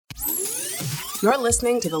You're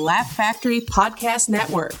listening to the Laugh Factory Podcast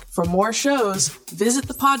Network. For more shows, visit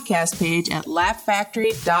the podcast page at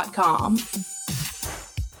laughfactory.com.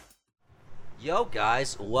 Yo,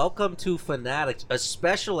 guys, welcome to Fanatics, a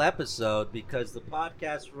special episode because the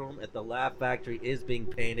podcast room at the Laugh Factory is being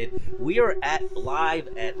painted. We are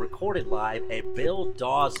recorded live at Bill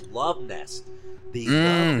Dawes' Love Nest, the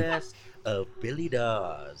Love Nest of Billy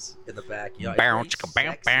Dawes in the backyard. Bow, It's chicka, very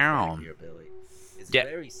bow, sexy bow. back here, Billy. It's Yeah.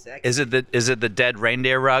 very sexy. Is it the dead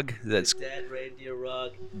reindeer rug? That's Dead reindeer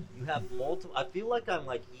rug. You have multiple. I feel like I'm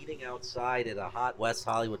like eating outside at a hot West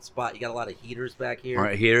Hollywood spot. You got a lot of heaters back here.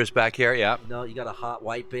 right here's back here. Yeah. You know, you got a hot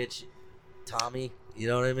white bitch, Tommy. You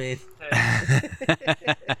know what I mean?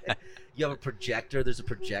 You have a projector. There's a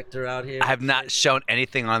projector out here. I have not shown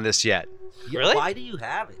anything on this yet. Really? Why do you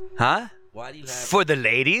have it? Huh? Why do you have For it? the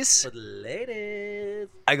ladies? For the ladies.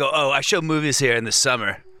 I go, oh, I show movies here in the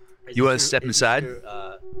summer. You wanna step inside?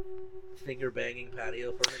 Finger banging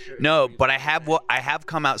patio furniture? No, Is that but what I you have I have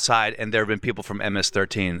come outside and there have been people from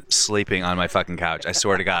MS-13 sleeping on my fucking couch. I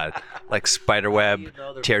swear to God, like How do spiderweb, you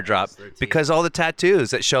know they're teardrop, from MS-13? because all the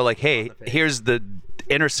tattoos that show like, hey, the face. here's the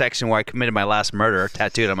intersection where I committed my last murder,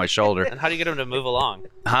 tattooed on my shoulder. And how do you get him to move along?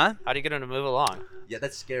 Huh? How do you get him to move along? Yeah,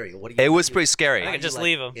 that's scary. What do you? It was pretty scary. I think just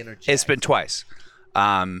leave 'em. It's been twice.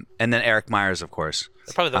 And then Eric Myers, of course.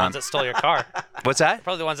 They're probably the ones that stole your car. What's that?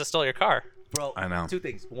 Probably the ones that stole your car. Bro, I know. Two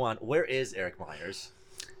things. One, where is Eric Myers?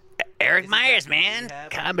 Eric Is it Myers, that man,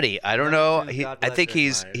 rehab? comedy. I don't God know. bless I think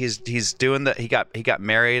Eric he's doing the. He got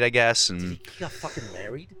married, I guess. And He got fucking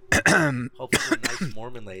married? Hopefully a nice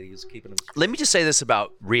Mormon lady who's keeping him. let me just say this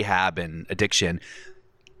about rehab and addiction.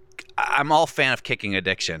 I'm all fan of kicking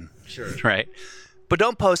addiction, Sure. right? But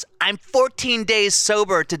don't post, I'm 14 days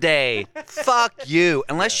sober today. Fuck you.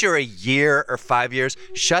 Unless you're a year or 5 years,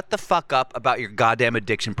 shut the fuck up about your goddamn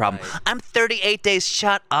addiction problem. Right. I'm 38 days.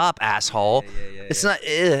 Shut up, asshole. Yeah, It's not.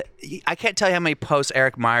 I can't tell you how many posts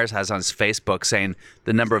Eric Myers has on his Facebook saying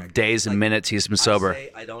the number of days and Like, minutes he's been sober. I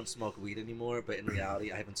say I don't smoke weed anymore, but in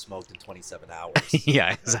reality, I haven't smoked in 27 hours.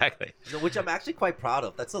 Yeah, exactly. You know, which I'm actually quite proud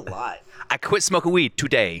of. That's a lot. I quit smoking weed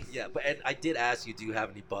today. Yeah, but and I did ask you, do you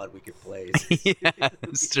have any bud we could blaze? Yeah,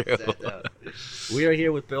 it's true. We are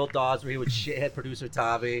here with Bill Dawes. We're here with shithead producer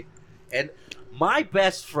Tommy, and my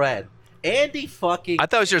best friend Andy fucking. I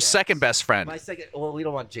thought it was your Diaz. second best friend. My second. Well, we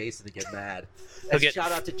don't want Jason to get mad. He'll And get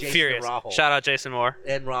shout out to Jason furious. and Rahul. Shout out Jason Moore.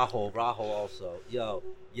 And Rahul also. Yo,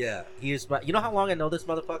 yeah, he is my. You know how long I know this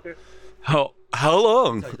motherfucker? How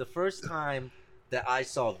long? So the first time that I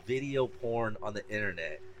saw video porn on the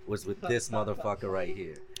internet was with this motherfucker right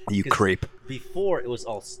here. You 'Cause creep. Before it was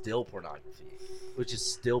all still pornography, which is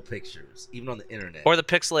still pictures, even on the internet. Or the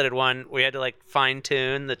pixelated one, we had to like fine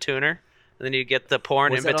tune the tuner, and then you get the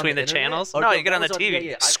porn Was in that on between the the internet? channels. Or No, no, you get that on the was on- TV. yeah,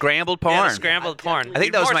 yeah. Scrambled Yeah, porn. the scrambled I porn. definitely- I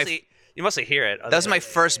think that was my- You mostly hear it. That was my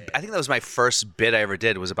first. I think that was my first bit I ever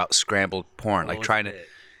did. Was about scrambled porn, What like was trying to. it?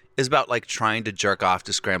 It's about like trying to jerk off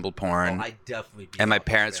to scrambled porn. Oh, I definitely. beat And my off on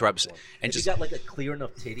parents were scrambled upset- porn. and if just- you got like a clear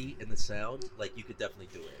enough titty in the sound, like you could definitely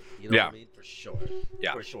do it. You know Yeah. what I mean? For sure.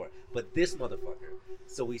 Yeah. For sure. But this motherfucker.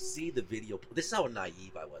 So we see the video. This is how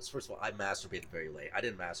naive I was. First of all, I masturbated very late. I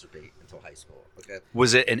didn't masturbate until high school. Okay.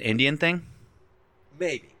 Was it an Indian thing?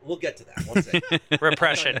 Maybe we'll get to that. One second.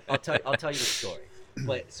 repression. I'll tell you the story.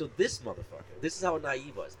 But so this motherfucker, this is how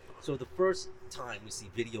naive I was. So the first time we see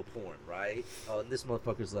video porn, right? And this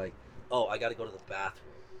motherfucker's like, "Oh, I got to go to the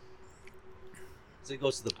bathroom." So he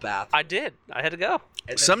goes to the bathroom. I did. I had to go. And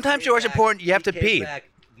then Sometimes he you're came watching porn, you have he to came pee. Back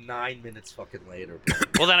 9 minutes fucking later.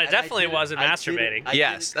 Well, then I And definitely didn't- wasn't I didn't- masturbating. I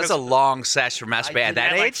Yes, didn't- that's a long sesh for masturbating at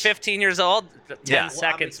that At like age. 15 years old, 10 Yeah. Well, I'm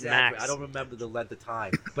seconds exaggerating. max. I don't remember the length of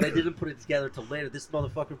time, but I didn't put it together till later. This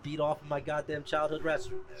motherfucker beat off in my goddamn childhood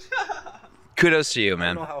restroom. Kudos to you, I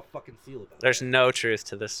man. don't know how I fucking feel about There's it. no truth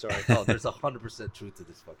to this story. Oh, there's 100% truth to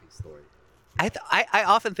this fucking story. I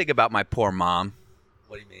often think about my poor mom.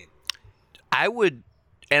 What do you mean? I would,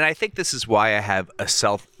 and I think this is why I have a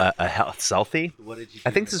healthy. What did you?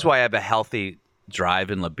 I think this is why I have a healthy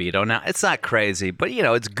drive and libido now. It's not crazy, but you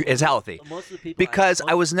know, it's healthy. Most of the people Because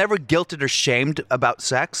I was never guilted or shamed about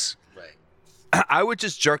sex. right, I would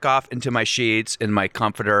just jerk off into my sheets, in my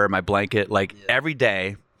comforter, my blanket, like Yeah. every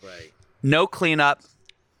day. right. No cleanup.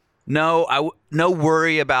 No, no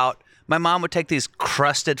worry about. My mom would take these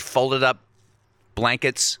crusted, folded up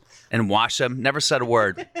blankets and wash them. Never said a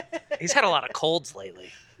word. He's had a lot of colds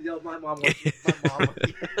lately. Yo, my mom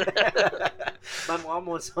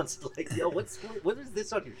was once like, yo, what is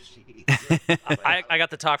this on your sheet? I got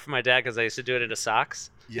the talk from my dad because I used to do it into socks.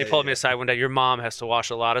 Yeah, he pulled yeah, me aside one day. Your mom has to wash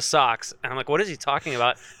a lot of socks, and I'm like, "What is he talking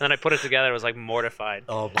about?" And then I put it together. I was like mortified.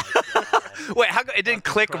 Oh my god. Wait, how it didn't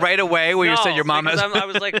click right away when you said your mom has? because I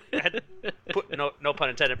was like, no pun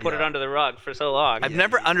intended, put it under the rug for so long. I've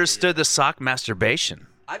never understood the sock masturbation.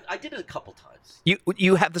 I did it a couple times.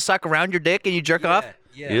 You have the sock around your dick and you jerk off?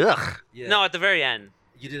 Yeah. Ugh. Yeah. No, at the very end.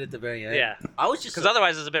 You did it at the very end? Yeah. I was just Because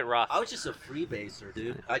otherwise it's a bit rough. I was just a freebaser,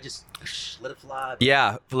 dude. I just let it fly.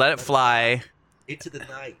 Yeah, let it fly Into the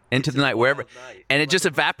night. into the night, wherever. wild night. And it just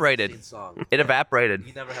Like a evaporated. Springsteen song. It evaporated.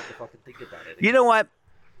 You never have to fucking think about it. You know what?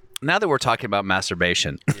 Now that we're talking about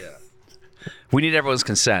masturbation, Yeah. we need everyone's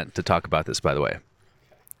consent to talk about this, by the way.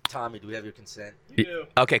 Tommy, do we have your consent?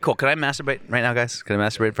 Okay, cool. Can I masturbate right now, guys? Can I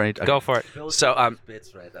masturbate in front of you? Go for it. Bill's So, doing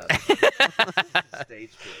his bits right now.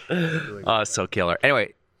 Stage bit. Oh, it's so killer.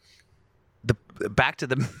 Anyway, back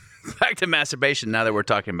to masturbation. Now that we're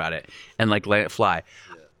talking about it and like let it fly.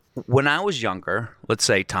 When I was younger, let's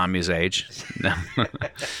say Tommy's age,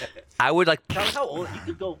 I would like. Tell me how old you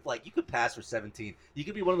could go. Like you could pass for 17. You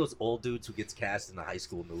could be one of those old dudes who gets cast in a high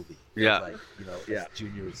school movie. Yeah. Like as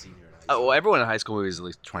junior or senior in high Oh, school. well, everyone in high school is at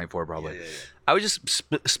least 24, probably. Yeah. I would just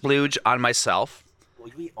splooge on myself. Will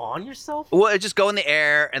you be on yourself? Well, it'd just go in the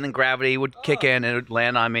air, and then gravity would kick in, and it would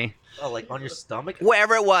land on me. Oh, like on your stomach?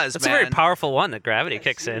 Wherever it was, That's man. a very powerful one that gravity Yeah,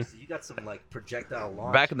 kicks in. seriously, You got some like projectile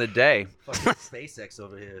launch. Back in the day. Fucking SpaceX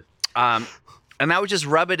over here. And I would just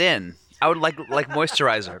rub it in. I would like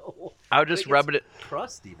moisturizer. I would just It rub gets it.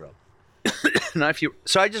 crusty, bro. Not if you.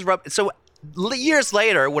 So I just rub. So years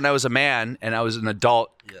later, when I was a man and I was an adult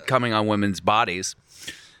coming on women's bodies,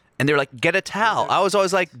 and they were like, "Get a towel." I was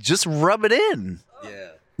always like, "Just rub it in.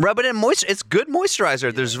 Yeah. Rub it in. Moisture. It's good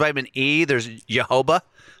moisturizer. There's vitamin E. There's jojoba.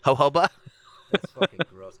 That's fucking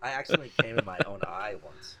gross. I actually came in my own eye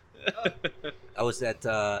once. I was at,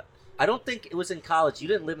 I don't think it was in college. You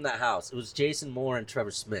didn't live in that house. It was Jason Moore and Trevor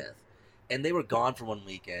Smith. And they were gone for one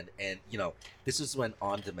weekend. And, this was when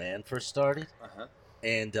On Demand first started. Uh-huh.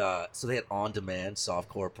 And so they had On Demand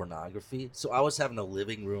softcore pornography. So I was having a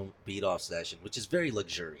living room beat-off session, which is very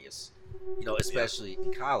luxurious, especially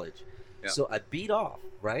in college. Yeah. So I beat off,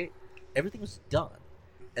 right? Everything was done.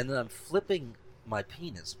 And then I'm flipping my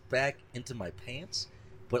penis back into my pants,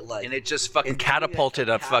 but like, And it just fucking it catapulted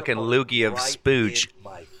a fucking loogie of right spooge. in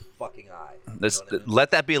my fucking eye. Let's, what I mean?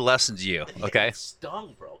 let that be a lesson to you, okay? It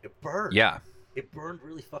stung, bro. It burned. Yeah. It burned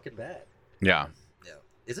really fucking bad. Yeah. Yeah.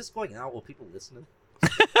 Is this going out? Will people listening?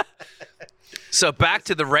 So back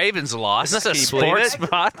to the Ravens loss. Isn't this a Can you believe sports it?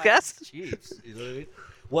 podcast? Chiefs. You know what I mean?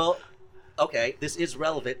 Well, okay. This is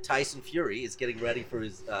relevant. Tyson Fury is getting ready for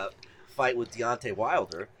his fight with Deontay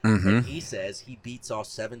Wilder, and he says he beats off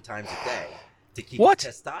 7 times a day to keep What?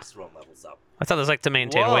 his testosterone levels up. I thought it was like to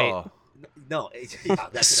maintain weight. Whoa. No, yeah,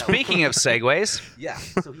 that's Speaking of segues, yeah,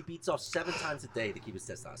 so he beats off 7 times a day to keep his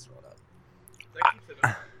testosterone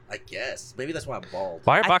up. I guess maybe that's why I'm bald.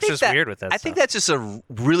 Why are I boxers think that- weird with that I think stuff? that's just a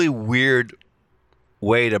really weird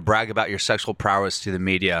way to brag about your sexual prowess to the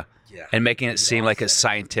media Yeah, and making it Beat seem off like it's 7.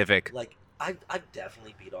 scientific. Like I've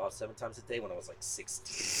definitely beat off 7 times a day when I was like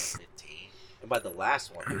 16 or 15, and by the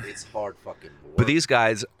last one, dude, it's hard fucking work. But these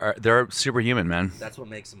guys they're superhuman, man. That's what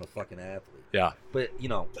makes him a fucking athlete. Yeah. But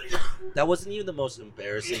that wasn't even the most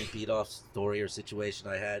embarrassing beat-off story or situation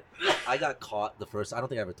I had. I got caught the first. I don't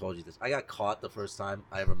think I ever told you this. I got caught the first time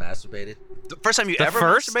I ever masturbated. The first time you The ever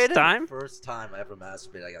first masturbated? time? First time I ever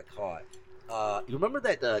masturbated, I got caught. You remember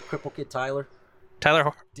that cripple kid Tyler?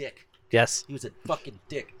 Tyler, Dick. yes. He was a fucking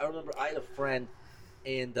dick. I remember I had a friend,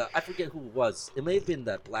 and I forget who it was. It may have been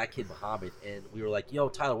that black kid Muhammad, and we were like, "Yo,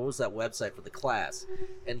 Tyler, what was that website for the class?"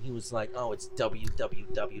 And he was like, "Oh, it's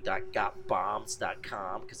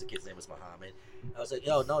www.gotbombs.com," because the kid's name was Muhammad. I was like,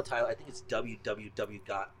 "Yo, no, Tyler, I think it's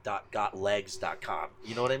www.gotlegs.com."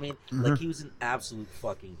 You know what I mean? Like, he was an absolute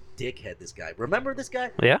fucking dickhead, this guy. Remember this guy?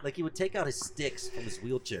 Yeah. Like, he would take out his sticks from his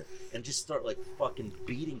wheelchair and just start, like, fucking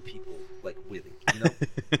beating people, like, with it, you know?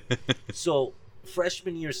 So,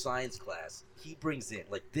 freshman year science class, he brings in,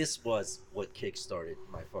 like, this was what kickstarted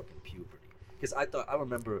my fucking puberty. Because I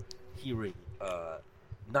remember hearing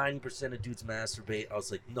 90% of dudes masturbate. I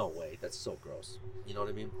was like, no way, that's so gross. You know what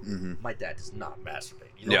I mean? Mm-hmm. My dad does not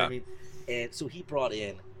masturbate. You know what I mean? And so he brought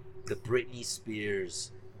in the Britney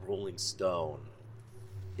Spears Rolling Stone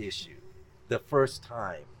issue. The first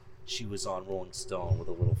time she was on Rolling Stone with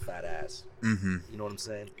a little fat ass. Mm-hmm. You know what I'm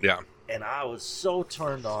saying? Yeah. And I was so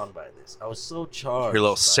turned on by this. I was so charged. Your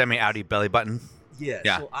little by semi-outy belly button. yeah,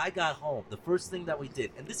 Yeah. so I got home. The first thing that we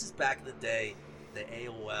did, and this is back in the day, the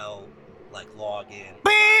AOL, like, login.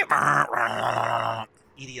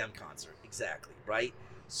 EDM concert, exactly, right?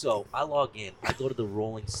 So I log in, I go to the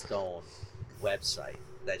Rolling Stone website,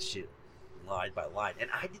 that shit, line by line, and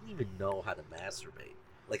I didn't even know how to masturbate.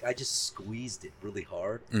 Like, I just squeezed it really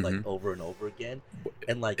hard, like, over and over again.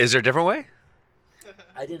 And, like, Is there a different way?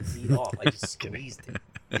 I didn't beat off. I just squeezed it.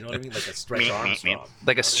 You know what I mean? Like a Stretch Armstrong.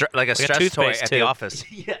 Like a stress toy toothpaste at the tube. office.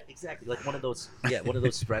 Yeah, exactly. Like one of those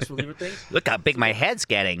stress reliever things. Look how big my head's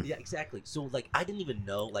getting. Yeah, exactly. So like I didn't even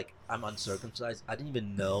know, like I'm uncircumcised. I didn't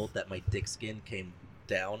even know that my dick skin came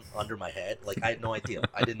down under my head. Like I had no idea.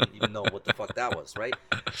 I didn't even know what the fuck that was, right?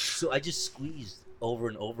 So I just squeezed over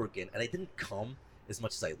and over again, and I didn't come as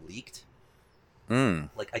much as I leaked.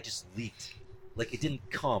 Like I just leaked. Like it didn't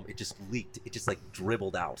come, it just leaked. It just like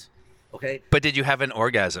dribbled out. Okay? But did you have an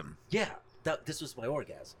orgasm? Yeah. This was my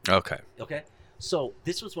orgasm. Okay. Okay? So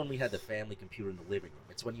this was when we had the family computer in the living room.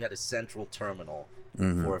 It's when you had a central terminal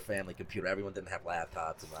for a family computer. Everyone didn't have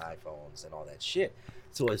laptops and iPhones and all that shit.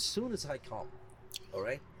 So as soon as I come, all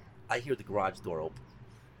right, I hear the garage door open.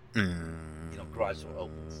 You know, garage door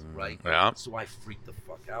opens, right? Yeah. So I freak the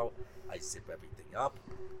fuck out. I zip everything up.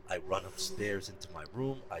 I run upstairs into my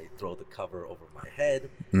room. I throw the cover over my head.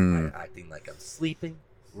 I'm acting like I'm sleeping,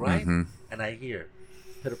 right? And I hear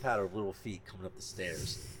pitter-patter of little feet coming up the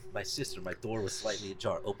stairs. My sister, my door was slightly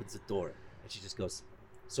ajar, opens the door, and she just goes,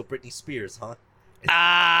 "So Britney Spears, huh?"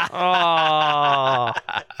 Oh.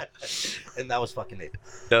 And that was fucking it.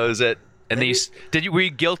 That was it. And then were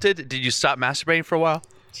you guilted? Did you stop masturbating for a while?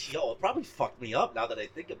 Yo, it probably fucked me up now that I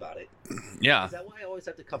think about it. Yeah. Is that why I always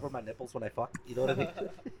have to cover my nipples when I fuck? You know what I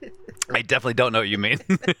mean? I definitely don't know what you mean.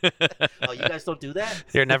 Oh, you guys don't do that?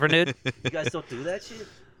 You're never nude? You guys don't do that shit?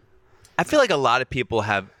 I feel like a lot of people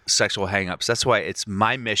have sexual hangups. That's why it's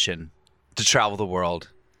my mission to travel the world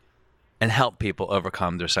and help people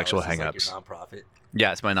overcome their sexual This is hangups. like your nonprofit.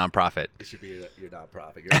 Yeah, it's my nonprofit. It should be your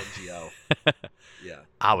nonprofit, your NGO. Yeah.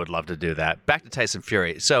 I would love to do that. Back to Tyson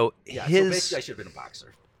Fury. So Yeah. So his basically, I should have been a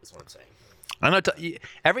boxer. That's what I'm saying. I know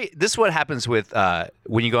this is what happens with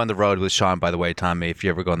when you go on the road with Sean. By the way, Tommy, if you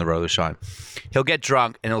ever go on the road with Sean, he'll get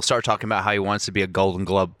drunk and he'll start talking about how he wants to be a Golden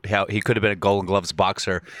Glove. How he could have been a Golden Gloves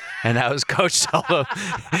boxer, and how his coach told him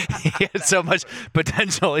he had so much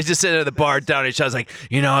potential. He's just sitting at the bar down. And Sean's like,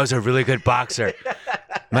 I was a really good boxer.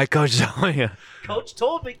 My coach told me. Coach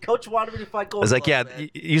told me. Coach wanted me to fight Golden I was like, Glove, yeah, man.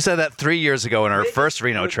 you said that 3 years ago in our Biggest first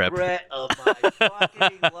Reno trip. regret of my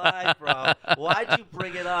fucking life, bro. Why'd you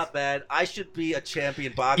bring it up, man? I should be a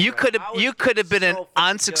champion boxer. You could have been an so fucking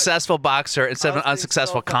unsuccessful boxer instead of an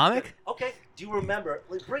unsuccessful comic. Okay. Do you remember?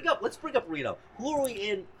 Let's bring up Reno. Who are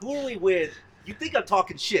we with? You think I'm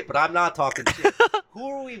talking shit, but I'm not talking shit. Who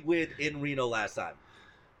are we with in Reno last time?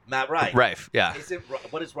 Matt Rife. Rife, yeah.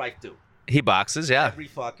 What does Rife do? He boxes, yeah. Every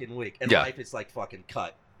fucking week. And Yeah. Rife is like fucking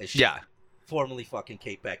cut as shit. Yeah. Formerly fucking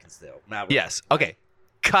Kate Beckinsale. Matt Rife. Yes. Okay.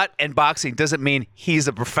 Cut and boxing doesn't mean he's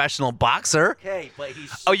a professional boxer. Okay, but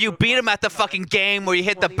he's. Oh, you beat him at the fucking game where you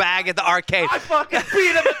hit the bag at the arcade. I fucking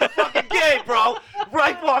beat him at the fucking game, bro.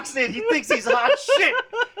 Rife walks in. He thinks he's hot shit.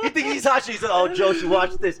 He thinks he's hot shit. He said, "Oh, Josh, you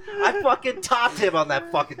watch this." I fucking topped him on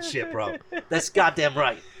that fucking shit, bro. That's goddamn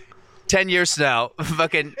right. 10 years from now,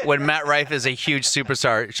 fucking when Matt Rife is a huge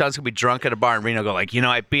superstar, Sean's gonna be drunk at a bar in Reno, go like,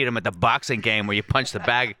 I beat him at the boxing game where you punch the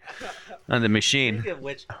bag on the machine. Speaking of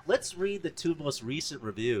which, let's read the two most recent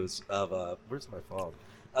reviews of where's my phone?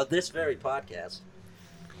 Of this very podcast.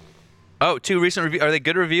 Oh, 2 recent reviews. Are they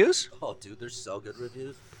good reviews? Oh, dude, they're so good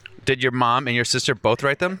reviews. Did your mom and your sister both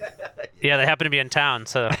write them? Yeah, they happen to be in town,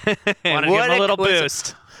 so wanted to give What them a little was it?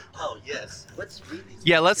 boost. Oh yes, let's read these.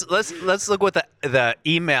 Yeah, let's look what the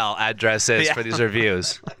email address is for these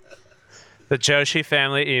reviews. The Joshi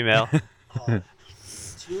family email. 2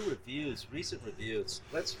 reviews, recent reviews.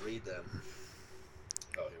 Let's read them.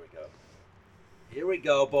 Oh, here we go. Here we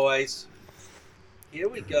go, boys. Here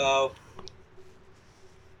we go.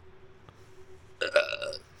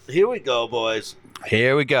 Here we go, boys.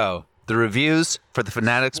 Here we go. The reviews for the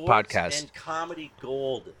Fanatics Sports podcast. and comedy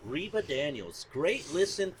gold. Reba Daniels. Great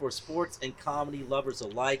listen for sports and comedy lovers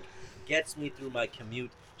alike. Gets me through my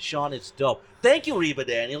commute. Sean is dope. Thank you, Reba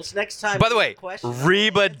Daniels. Next time. By the you way, have questions,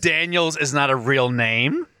 Reba Daniels is not a real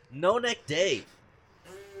name. No Neck Dave.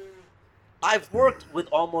 I've worked with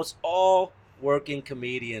almost all working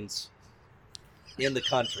comedians in the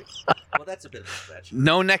country. Well, that's a bit of a stretch.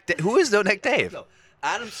 No Neck. Who is No Neck Dave? So,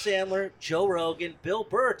 Adam Sandler, Joe Rogan, Bill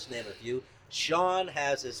Burr, to name a few. Sean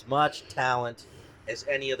has as much talent as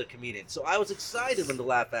any other comedian. So I was excited when the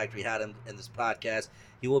Laugh Factory had him in this podcast.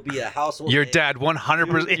 He will be a household Your name. dad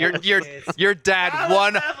 100%. Your Your dad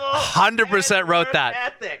 100% wrote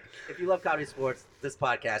that. Ethic. If you love comedy sports, this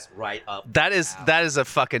podcast right up. That is a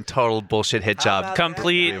fucking total bullshit hit How job. about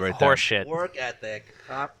Complete Right there. horseshit. Work ethic.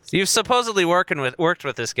 You've supposedly worked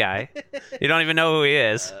with this guy. You don't even know who he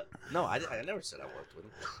is. No, I never said I worked with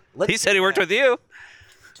him. Let's He said he get worked back with you.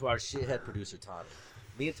 to our shithead producer, Tommy.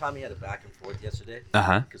 Me and Tommy had a back and forth yesterday.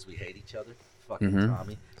 Uh-huh. Because we hate each other. fucking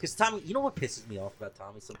Tommy. Because Tommy, you know what pisses me off about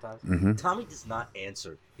Tommy sometimes? Tommy does not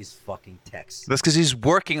answer his fucking texts. That's because he's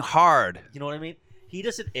working hard. You know what I mean? He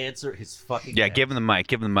doesn't answer his fucking Yeah, text. give him the mic.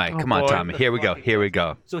 Give him the mic. Oh, Come on, boy. Tommy. Here we go. Here we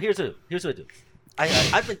go. So here's what I do.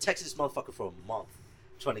 I've been texting this motherfucker for a month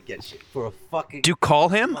trying to get shit. For a fucking... Do you call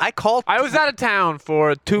him? I call. I was out of town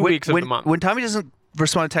for 2 weeks of the month. When Tommy doesn't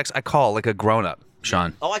respond to text, I call like a grown-up,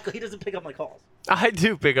 Sean. Oh, he doesn't pick up my calls. I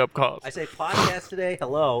do pick up calls. I say, podcast today,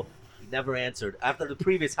 hello. He never answered. After the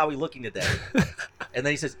previous, how we looking today? And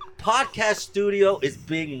then he says, podcast studio is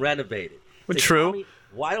being renovated. I say, True. Tommy,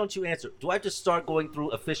 why don't you answer? Do I have to start going through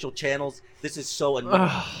official channels? This is so annoying.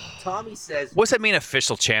 Tommy says... What's that mean,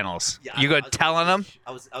 official channels? Yeah, You I go was- telling them?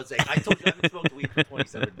 I was saying, I told you I haven't smoked weed for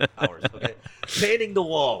 27 hours, okay? Painting the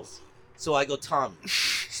walls. So I go, Tommy,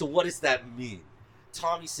 so what does that mean?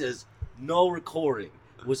 Tommy says, no recording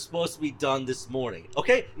was supposed to be done this morning.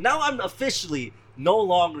 Okay, now I'm officially no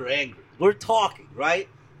longer angry. We're talking, right?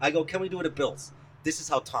 I go, can we do it at Bill's? This is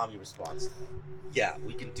how Tommy responds. Yeah,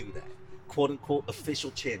 we can do that. Quote unquote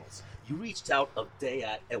official channels. You reached out a day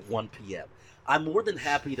at 1 p.m. I'm more than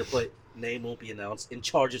happy to put name won't be announced in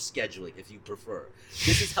charge of scheduling if you prefer.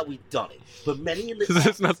 This is how we've done it. But many in the This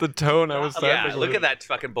is not the tone I was Yeah, saying. look at that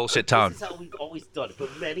fucking bullshit tone. This is how we've always done it. But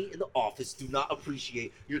many in the office do not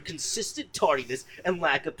appreciate your consistent tardiness and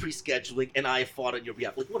lack of pre-scheduling, and I have fought on your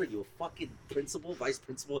behalf. Like, what are you, a fucking principal, vice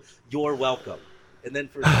principal? You're welcome. And then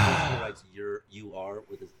for the person who writes you are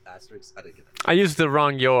with his asterisk, I didn't get that. I used the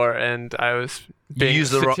wrong your, and I was being You use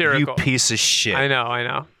the wrong, you satirical. piece of shit. I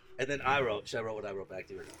know. And then I wrote, should I wrote what I wrote back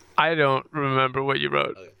to you? I don't remember what you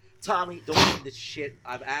wrote. Okay. Tommy, don't read this shit.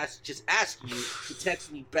 I've just asked you to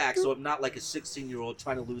text me back so I'm not like a 16-year-old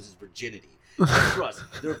trying to lose his virginity. And trust,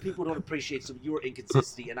 there are people who don't appreciate some of your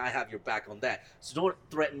inconsistency, and I have your back on that. So don't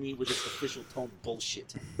threaten me with this official tone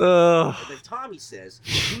bullshit. Ugh. And then Tommy says,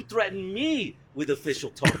 you threaten me with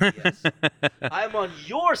official tone yes. I'm on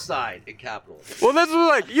your side in capital. Well, this was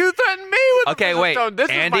like, you threatened me with Okay, official wait. tone.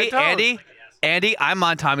 This is my tone. Andy, I'm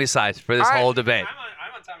on Tommy's side for this All right. whole debate.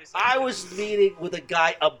 I'm on Tommy's side. I was meeting with a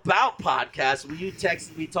guy about podcasts when you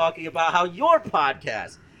texted me talking about how your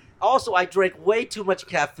podcast. Also, I drank way too much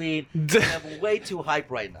caffeine and I'm way too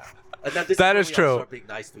hype right now. And then this That is is when we true. all start being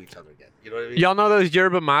nice to each other again. You know what I mean? Y'all know those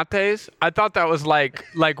yerba mates? I thought that was like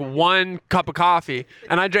 1 cup of coffee,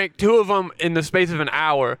 and I drank 2 of them in the space of an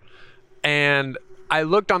hour, and I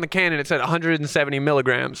looked on the can and it said 170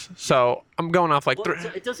 milligrams. So I'm going off like Well,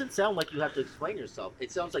 3. it doesn't sound like you have to explain yourself.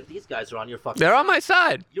 It sounds like these guys are on your fucking They're on side. my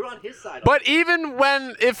side. You're on his side. But even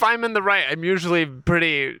if I'm in the right, I'm usually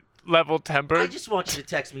pretty level I tempered. just want you to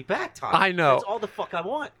text me back, Tom. I know. That's all the fuck I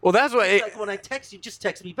want. Well, that's what. It's like when I text you, just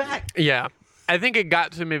text me back. Yeah, I think it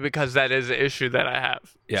got to me because that is an issue that I have.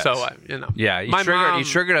 Yes. So Yeah, you my trigger. mom, You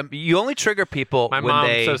trigger them. You only trigger people My when mom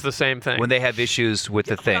they says the same thing. when they have issues with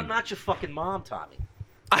the But I'm thing. not your fucking mom, Tommy.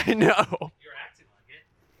 I know.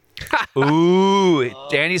 Ooh,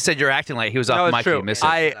 Danny said you're acting like he was No, off it's mic. true. You missed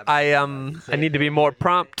it. I need to be more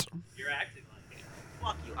prompt.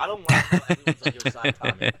 Fuck you. I don't like how everyone's on your side,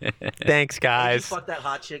 Tommy. Thanks, Did you guys. fuck that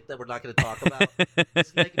hot chick that we're not going to talk about?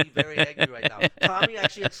 It's making me very angry right now. Tommy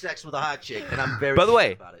actually had sex with a hot chick, and I'm very By the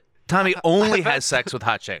way, upset about it. Tommy only has sex with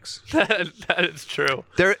hot chicks. That is true.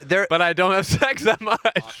 But I don't have sex that much.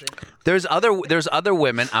 Austin, there's other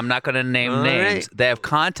women. I'm not going to name All names. right. They have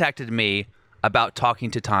contacted me about talking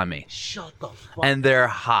to Tommy, shut the fuck and they're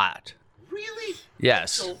hot. Really?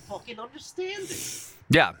 Yes. So fucking understanding.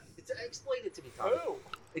 Yeah. Explain it to me, Tommy.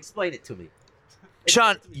 Explain it to me.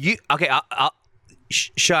 Sean, you okay?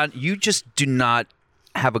 Sean, you just do not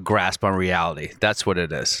have a grasp on reality. That's what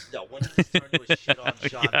it is. No, when did this turn to a shit on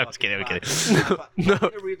Sean? Yeah, I was kidding, I'm kidding. I'm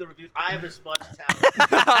going to read the reviews. I have as much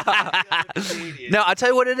talent. No, I'll tell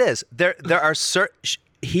you what it is. There are certain.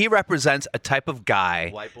 He represents a type of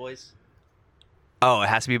guy. White boys. Oh, it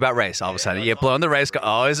has to be about race. All of a sudden, you blow in the race card.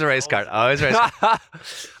 Always a race card. Always a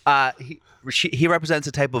race card. He represents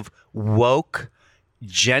a type of woke,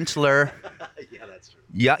 gentler. Yeah, that's true.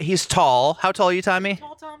 Yeah, he's tall. How tall are you, Tommy?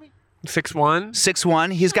 Tall Tommy? 6'1".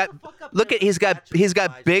 6'1". He's got. the fuck up, Look man. at. He's got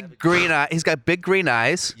Natural big eyes, green eye. He's got big green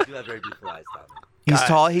eyes. You do have very beautiful eyes, Tommy. He's Guys.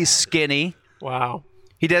 tall. He's skinny. Wow.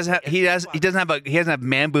 He doesn't have. He doesn't have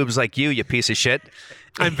man boobs like you piece of shit.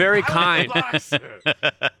 I'm very kind.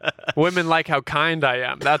 Women like how kind I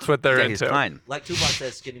am. That's what they're Yeah, he's into. kind. Like Tupac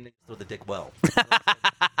says, skinny niggas with a dick well.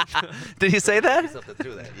 Did he say that? Something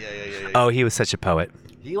through that. Yeah. Oh, he was such a poet.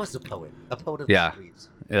 He was a poet of Yeah. the streets.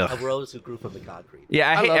 Ugh. A rose who grew from the concrete.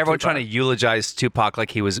 Yeah, I hate love everyone Tupac. trying to eulogize Tupac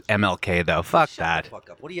like he was MLK though. Fuck Shut that. the fuck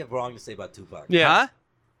up. What do you have wrong to say about Tupac? Yeah. Huh?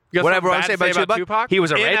 got Whatever something I bad say to about Tupac, he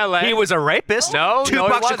was a In LA? He was a rapist. No,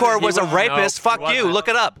 Tupac he Shakur wasn't. was a He rapist. no, Fuck he you. wasn't. Look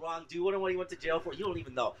it up. Ron, do you want to know what he went to jail for? You don't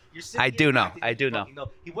even know. You're sitting I here do know. acting I like do you know. fucking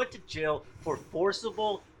He went to jail for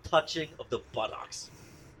forcible touching of the buttocks.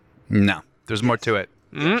 No, there's more to it.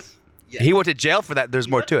 Yes. Yes. He went to jail for that. There's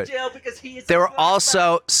more to He went it. to jail because he is There a were black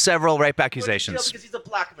also man. several rape He went to jail accusations. because he's a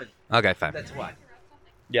black man. Okay, fine. That's why.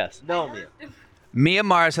 Yes. No, Mia. Mia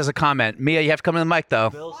Mars has a comment. Mia, you have to come to the mic, though.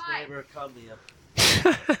 Bill's neighbor, come, Mia.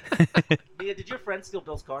 Mia, did your friend steal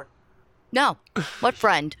Bill's car? No. What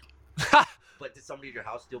friend? But did somebody at your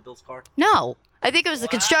house steal Bill's car? No. I think it was the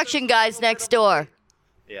construction guys next door.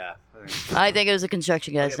 Yeah. I think it was the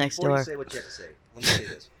construction guys Okay, next before you door. say what you have to say, let me say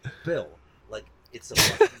this. Bill, like, it's the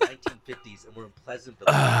fucking 1950s and we're in Pleasantville.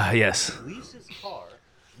 Yes. He leaves his car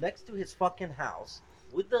next to his fucking house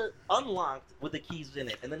with the unlocked with the keys in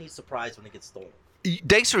it, and then he's surprised when it gets stolen.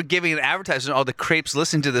 Thanks for giving an advertisement to all the creeps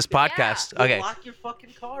listening to this podcast. Well, Okay. lock your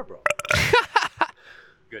fucking car, bro.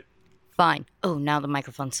 Fine. Oh, now the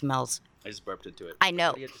microphone smells. I just burped into it. I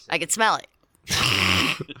know. do you have to say? I can smell it.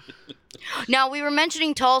 Now, we were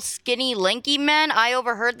mentioning tall, skinny, lanky men. I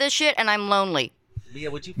overheard this shit, and I'm lonely.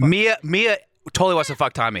 Mia, would you fuck Mia totally wants to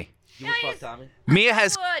fuck Tommy. You would fuck Tommy? Mia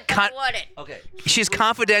has wouldn't. Okay. she's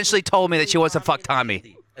confidentially told me that she wants to fuck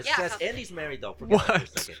Tommy. Assess, Andy's married though. Forget that for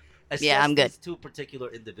a second. Assess Yeah, I'm good. these two particular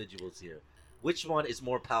individuals here. Which one is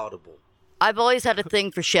more palatable? I've always had a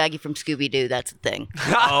thing for Shaggy from Scooby-Doo. That's the thing.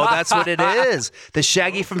 Oh, that's what it is. The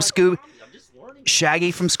Shaggy from Scooby I'm just learning. Shaggy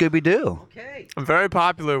from Scooby Doo. Okay. I'm very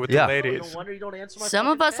popular with Yeah. the No ladies. wonder you don't answer my Some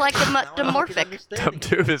of fucking us like text. the Now I'm fucking dimorphic. understanding I'm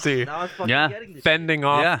too busy Now I'm fucking Yeah. getting this. fending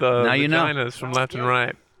off Yeah, the now you know. vaginas from left and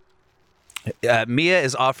right. Mia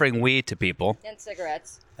is offering weed to people And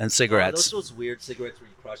cigarettes. and Are cigarettes. those weird cigarettes where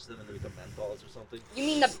you crush them and they become menthols or something? You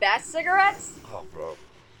mean the best cigarettes? Oh, bro.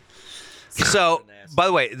 So, by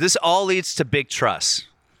the way, this all leads to Big Truss.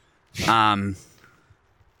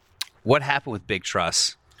 What happened with Big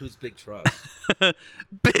Truss? Who's Big Trust?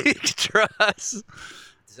 Big Truss.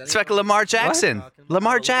 Does It's like anyone- Lamar Jackson. Talking-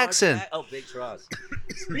 Lamar Oh, Jackson. Oh, Big Trust.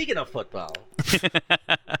 Speaking of football,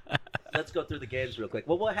 let's go through the games real quick.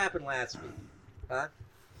 Well, what happened last week? Huh?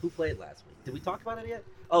 Who played last week? Did we talk about it yet?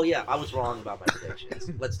 Oh, yeah, I was wrong about my predictions.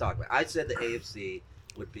 Let's talk about it. I said the AFC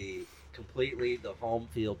would be completely the home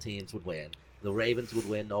field teams would win. The Ravens would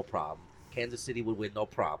win, no problem. Kansas City would win, no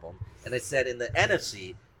problem. And I said in the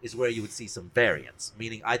NFC is where you would see some variance,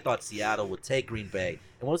 meaning I thought Seattle would take Green Bay.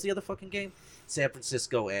 And what was the other fucking game? San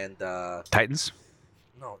Francisco and Titans.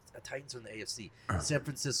 no, Titans are in the AFC. San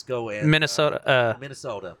Francisco and Minnesota.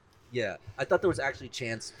 Minnesota. Yeah, I thought there was actually a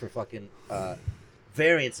chance for fucking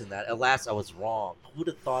variance in that. At last, I was wrong. Who'd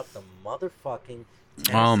have thought the motherfucking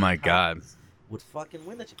Oh my Tennessee God. Titans would fucking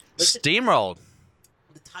win that shit? Like, Steamrolled.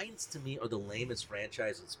 the Titans to me are the lamest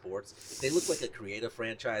franchise in sports. They look like a creative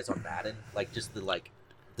franchise on Madden, like just the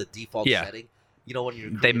default Yeah. setting. You know when you're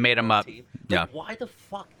They made 'em up. Team. Like, Yeah. Why the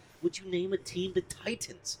fuck would you name a team the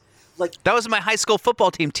Titans? Like, That was my high school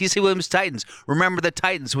football team, TC Williams Titans. Remember the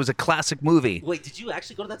Titans was a classic movie. wait, did you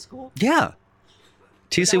actually go to that school? Yeah. That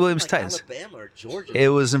TC was Williams in, like, Titans. Alabama or Georgia. It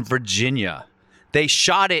was in Virginia. They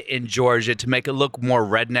shot it in Georgia to make it look more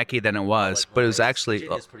rednecky than it was, Like, but it was racist. actually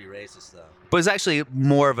Virginia's pretty racist though. but it was actually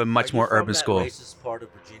more of a much Are you more from urban that school. Racist part of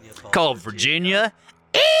Virginia Called Virginia.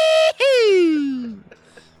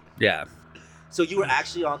 Yeah. So you were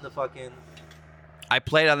actually on the fucking. I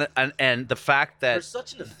played on the and the fact For that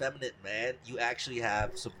such an effeminate man, you actually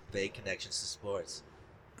have some vague connections to sports.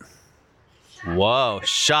 whoa,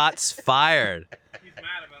 shots fired.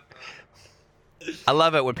 I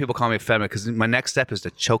love it when people call me effeminate because my next step is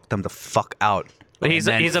to choke them the fuck out. But he's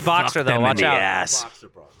a- And then he's a boxer, fuck though. them in Watch the out. I'm a ass. boxer,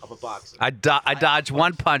 bro. I'm a boxer. I dodge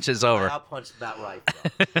one punch is over. I'll punch that right,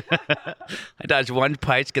 bro. I dodge one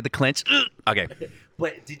punch, get the clinch. Okay.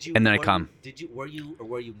 But did you? And then I were come. Were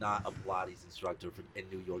you not a Pilates instructor in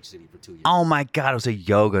New York City for 2 years? Oh my god, I was a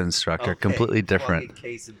yoga instructor, Okay, completely different. fucking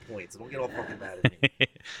case in point. So don't get all fucking mad at me.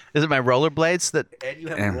 Is it my rollerblades that? And you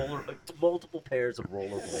have Yeah. multiple pairs of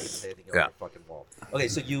rollerblades hanging on Yeah. your fucking wall. Okay,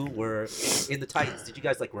 so you were in the Titans. Did you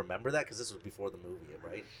guys like remember that? Because this was before the movie,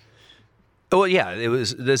 right? Oh yeah, it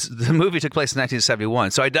was this. The movie took place in 1971,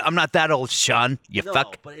 so I'm not that old, Sean. You No,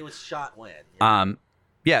 fuck. but it was shot when.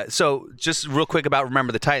 Yeah. So just real quick about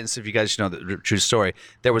Remember the Titans, if you guys know the true story,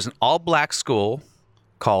 there was an all-black school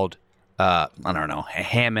called I don't know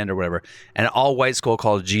Hammond or whatever, and an all-white school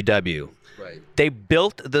called GW. Right. They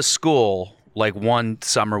built the school like one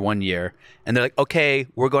summer, 1 year, and they're like, okay,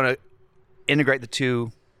 we're going to integrate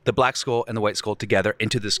the black school and the white school together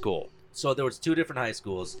into the school. So there was 2 different high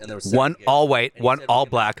schools, and there was One segregated. all white, And he one said all we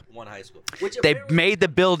can have black. One high school. Which They apparently- made the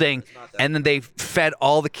building, It's not that and then they fed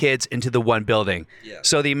all the kids into the one building. Yeah.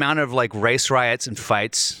 So the amount of like race riots and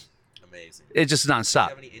fights, amazing. it's just Do you nonstop.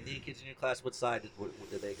 have any Indian kids in your class? What side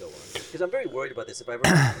did they go on? Because I'm very worried about this. If I ever go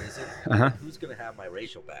to prison, Uh-huh. who's going to have my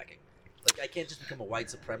racial backing? Like, I can't just become a white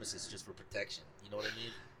supremacist just for protection. You know what I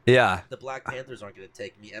mean? Yeah. The Black Panthers aren't going to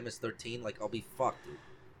take me. MS-13, like, I'll be fucked, dude.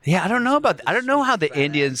 Yeah, I don't know about. I don't know how the Fat ass.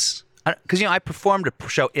 Indians, because I performed a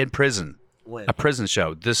show in prison, When? a prison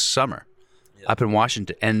show this summer, Yeah. up in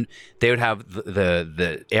Washington, and they would have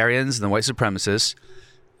the Aryans and the white supremacists,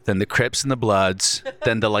 then the Crips and the Bloods,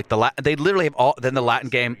 then they literally have all. Then the Latin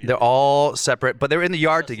game, they're all separate, but they're in the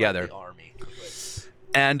yard Just like together, the Army. But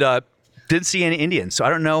and didn't see any Indians, so I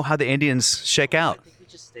don't know how the Indians shake I out. think we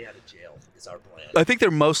just stay out of jail is our plan. I think they're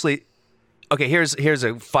mostly. Okay, here's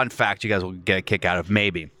a fun fact you guys will get a kick out of.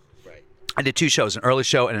 Maybe Right. I did 2 shows, an early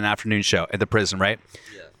show and an afternoon show at the prison, right?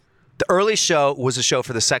 Yeah. The early show was a show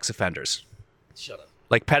for the sex offenders, Shut up.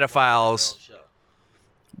 like pedophiles. Show.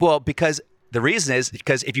 Well, because the reason is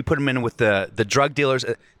because if you put them in with the drug dealers,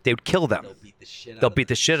 they would kill them. They'll beat the shit out They'll of beat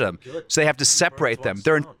the shit out of them. Good. So they have to separate Burns them. one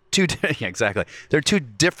They're in stone. 2 yeah, exactly. They're 2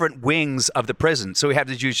 different wings of the prison. So we have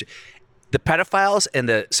to use the pedophiles and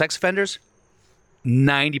the sex offenders,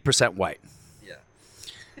 90% white.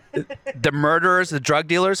 Yeah. The murderers, the drug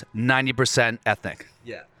dealers, 90% ethnic.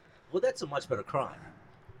 Yeah. Well, that's a much better crime.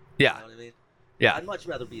 Yeah, You know what I mean? yeah. I'd much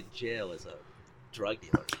rather be in jail as a drug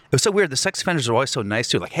dealer. It was so weird. The sex offenders are always so nice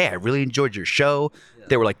too. Like, hey, I really enjoyed your show. Yeah.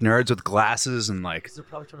 They were like nerds with glasses and like, Because they're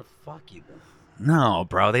probably trying to fuck you, bro. no,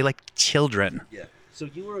 bro, they like children. Yeah. So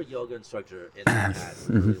you were a yoga instructor in the past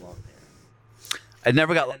with really long hair. I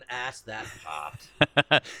never got And an ass that popped.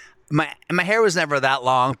 my hair was never that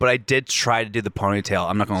long, but I did try to do the ponytail.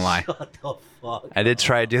 I'm not gonna lie. What the fuck? I did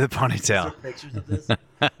try to do the Is there ponytail. pictures of this?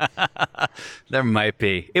 There might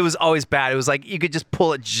be. It was always bad. It was like you could just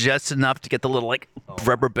pull it just enough to get the little like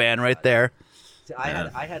rubber band right there. See, I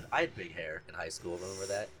had big hair in high school. Remember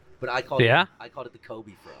that? But I called Yeah? it the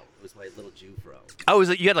Kobe fro. It was my little Jew fro. Oh, was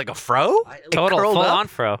it? You had like a fro? I- it was Total curled full up? on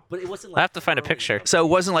fro. But it wasn't. I Like have to find a curly, picture. though. So it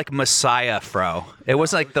wasn't like Messiah fro. It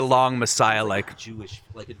wasn't like the long Messiah like. Jewish,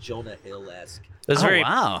 like a Jonah Hill esque. It was Oh, very,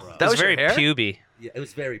 wow. it That was was your very hair? puby. Yeah, it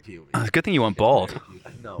was very puny. Good thing you went bald.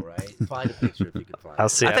 I know, right? Find a picture if you can find I'll it.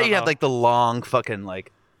 see. I thought don't you had know. like the long fucking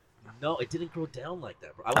like. No, it didn't grow down like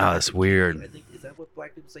that, bro. I Oh, wanted that's to be weird. kinky. I think is that what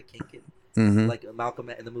black people say, kinky? Mhm. Like Malcolm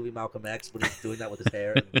in the movie Malcolm X, when he's doing that with his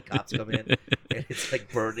hair, and the cops come in, and it's like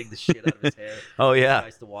burning the shit out of his hair. Oh He yeah,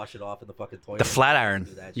 tries to wash it off in the fucking toilet. the flat iron.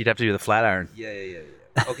 Do that You'd shit. have to do the flat iron. Yeah.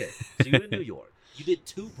 Okay, so you were in New York. You did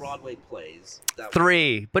 2 Broadway plays. That were-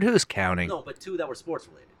 3, but who's counting? No, but 2 that were sports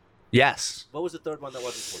related. Yes, What was the third one that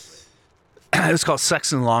wasn't sports related? it was called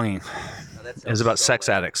Sex and Longing. Now, that It was sounds about so sex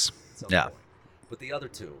lame. addicts. It sounds Yeah. boring. But the other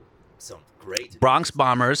 2 sound great. to me. Bronx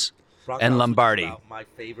Bombers. Bronx and Bombers was Lombardi. about my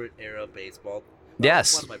favorite era of baseball.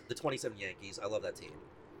 Yes. The 27 Yankees. I love that team.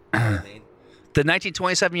 You know what I mean? The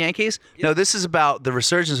 1927 Yankees? Yeah. No, this is about the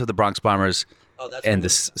resurgence of the Bronx Bombers. Oh, that's And what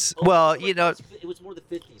this, it was. well, wait, you know, it was more the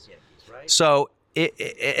 50s Yankees, right? so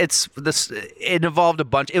it's this. It involved a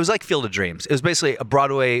bunch. It was like Field of Dreams. It was basically a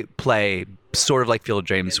Broadway play, sort of like Field of And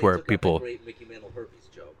Dreams, they where took out people. that great Mickey Mantle herpes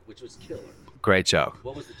joke, which was killer. Great joke.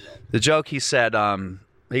 What was the joke? The joke he said,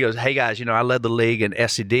 he goes, "Hey guys, you know I led the league in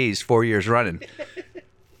STDs 4 years running,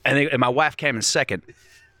 and my wife came in second."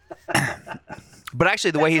 But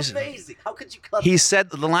actually, the way That's he's amazing. How could you cut? he said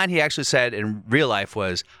the line he actually said in real life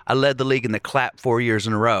was, "I led the league in the clap 4 years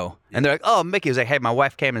in a row." And they're like, "Oh, Mickey was like, hey, my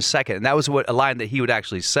wife came in second," and that was a line that he would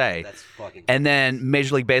actually say. That's fucking. And then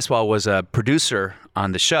Major League Baseball was a producer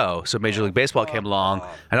on the show, so Major League Baseball came along,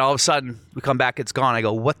 and all of a sudden we come back, it's gone. I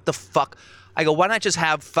go, "What the fuck?" I go, "Why not just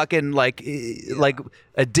have fucking like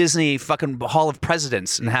a Disney fucking Hall of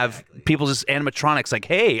Presidents and have people just animatronics like,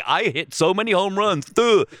 hey, I hit so many home runs."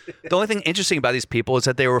 Duh. The only thing interesting about these people is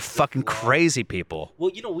that they were fucking crazy people.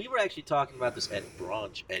 Well, you know, we were actually talking about this at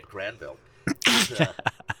brunch at Granville.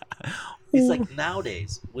 It's like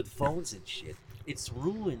nowadays with phones and shit, it's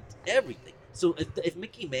ruined everything. So if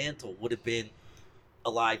Mickey Mantle would have been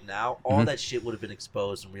alive now, all that shit would have been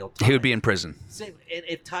exposed in real time. He would be in prison. Same, and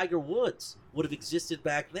if Tiger Woods would have existed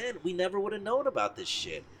back then, we never would have known about this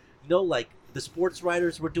shit. You know, like the sports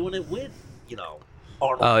writers were doing it with, you know,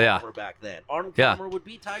 Arnold Oh, yeah. Palmer back then. Arnold Yeah. Palmer would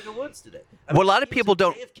be Tiger Woods today. Well, a lot of he was- people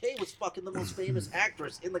don't- JFK was fucking the most famous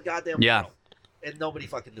actress in the goddamn Yeah. world, and nobody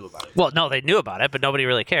fucking knew about it. Well, no, they knew about it, but nobody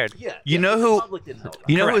really cared. Yeah, You yeah, know the who- public didn't know about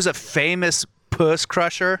You know it. who is a famous puss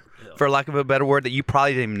crusher, for lack of a better word, that you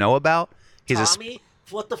probably didn't even know about? He's Tommy?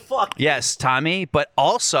 What the fuck? Yes, Tommy, but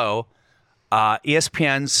also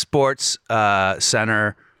ESPN Sports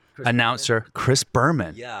Center announcer Chris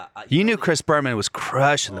Berman. Yeah. You knew Chris Berman was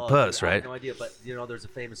crushing the puss, dude, I right? have no idea, but there's a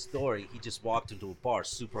famous story. He just walked into a bar,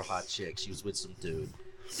 super hot chick. She was with some dude,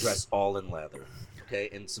 dressed all in leather, okay,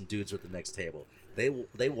 and some dudes were at the next table.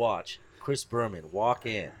 They watch Chris Berman walk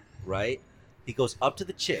in, right? He goes up to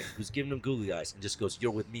the chick who's giving him googly eyes and just goes,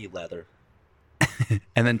 "You're with me, leather,"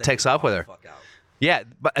 and then takes off with her. Fuck out. Yeah,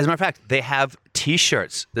 but as a matter of fact, they have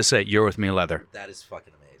T-shirts that say "You're with me, leather." That is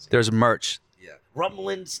fucking amazing. There's merch. Yeah,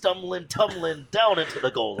 rumbling, stumbling, tumbling down into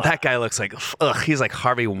the goal line. That guy looks like he's like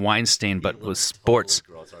Harvey Weinstein, but with sports.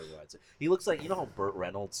 Totally gross, Harvey Weinstein. He looks like how Burt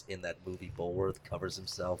Reynolds in that movie Bulworth covers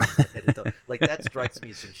himself. Like that strikes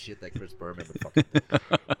me as some shit that Chris Berman would fucking do.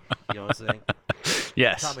 You know what I'm saying?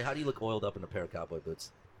 Yes. Tommy, how do you look oiled up in a pair of cowboy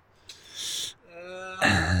boots?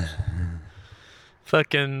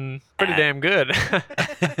 Fucking pretty damn good.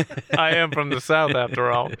 I am from the South, after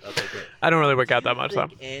all. Okay, good. I don't really work out that much, I though.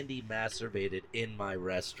 think Andy masturbated in my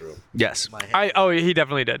restroom. Yes. My hand. He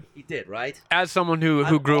definitely did. He did, right? As someone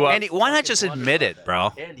who grew up. Andy, why not just admit it,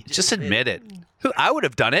 bro? Andy, Just admit it. I would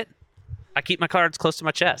have done it. I keep my cards close to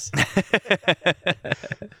my chest.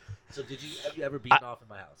 So have you ever beaten off in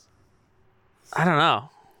my house? I don't know.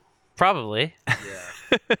 Probably.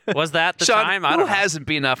 Yeah. Was that the Sean, time? I who don't know. hasn't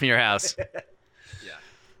been off in your house? Yeah,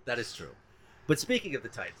 that is true. But speaking of the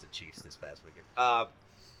Titans and Chiefs this past weekend,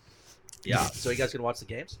 yeah. So you guys gonna watch the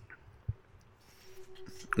games?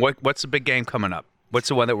 What's the big game coming up? What's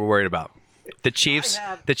the one that we're worried about? The Chiefs, I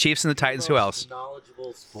have the Chiefs and the Titans. Who else?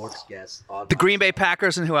 Knowledgeable sports guests on The my Green Bay show.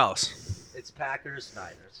 Packers and who else? It's Packers,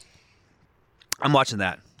 Niners. I'm watching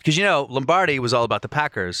that because Lombardi was all about the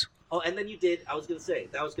Packers. Oh, and then you did. I was gonna say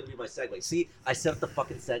that was gonna be my segue. See, I set up the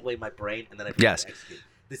fucking segue in my brain, and then I forgot Yes. to execute.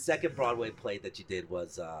 The second Broadway play that you did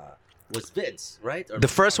was Vince, right? Or The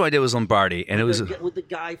first one I did was Lombardi, and it was with the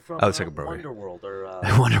guy from Oh, the second Broadway. Wonderworld or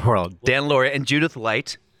Wonderworld. Dan Lauria and Judith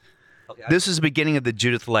Light. okay, This is the beginning of the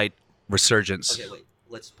Judith Light resurgence. okay, wait.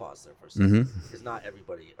 Let's pause there for a second, because not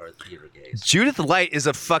everybody are theater gays. Judith Light is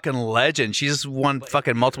a fucking legend. She's won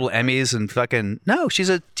fucking multiple Emmys and fucking she's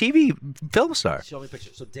a TV film star. Show me a picture.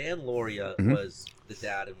 So Dan Lauria Mm-hmm. was the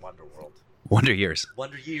dad in Wonderworld. Wonder Years.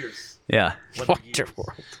 Wonder Years. Yeah. Wonder Years.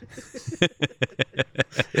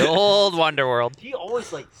 The old Wonderworld. He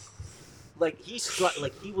always like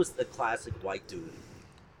he was the classic white dude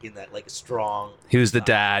in that strong. He was the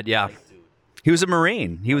dad, yeah. white dude. He was a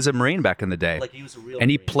Marine. He was a Marine back in the day. Like he was a real. And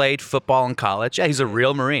he Marine. played football in college. Yeah, he's a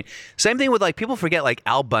real Marine. Same thing with people forget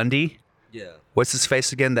Al Bundy. Yeah. What's his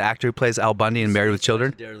face again? The actor who plays Al Bundy in Married with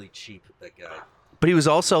Children. Legendarily cheap, that guy. But he was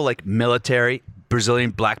also military,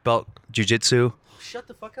 Brazilian black belt jiu-jitsu. Shut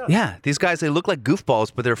the fuck up. Yeah, these guys, they look like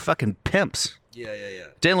goofballs, but they're fucking pimps. Yeah.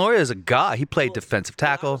 Dan Lauria is a guy. He played defensive What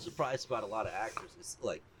I'm tackle. surprised about a lot of actors is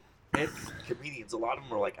and comedians. A lot of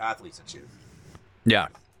them are athletes and shit. Yeah.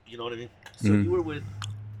 You know what I mean? So you were with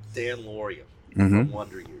Dan Lauria from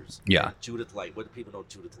Wonder Years. Yeah. And Judith Light. What do people know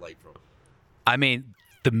Judith Light from? I mean,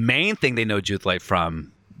 the main thing they know Judith Light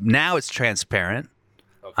from, now it's Transparent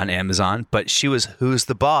on Amazon, but she was Who's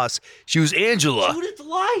the Boss? She was Angela. Judith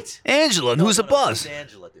Light. Angela, and Who's the Boss? She's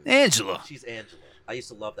Angela, dude. Angela. She's Angela. I used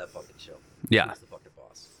to love that fucking show. Yeah. Who's the fucking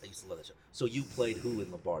boss? I used to love that show. So you played who in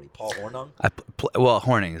Lombardi? Paul Hornung?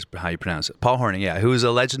 Horning is how you pronounce it. Paul Horning, yeah, who's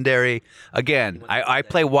a legendary. Again, I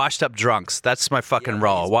play washed up drunks. That's my fucking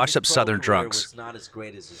role. Washed up his Southern pro career drunks. was not as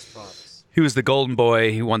great as his promise. He was the golden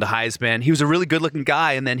boy. He won the Heisman. He was a really good looking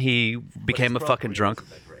guy, and then he became a But his pro fucking career drunk.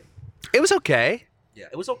 wasn't that great. It was okay. Yeah,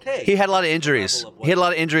 it was okay. He had a lot of The injuries. level of what- He had a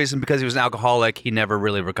lot of injuries, and because he was an alcoholic, he never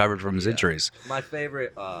really recovered from his injuries. My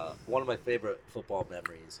favorite, one of my favorite football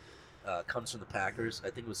memories comes from the Packers. I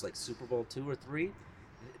think it was Super Bowl 2 or 3.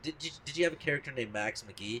 Did you have a character named Max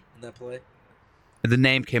McGee in that play? The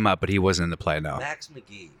name came up, but he wasn't in the play. No. Max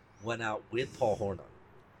McGee went out with Paul Hornung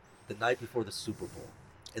the night before the Super Bowl,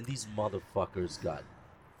 and these motherfuckers got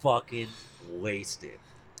fucking wasted,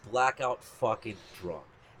 blackout fucking drunk.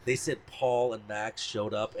 They said Paul and Max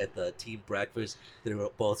showed up at the team breakfast. They were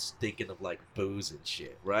both stinking of booze and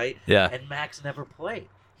shit, right? Yeah. And Max never played.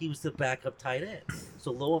 He was the backup tight end. So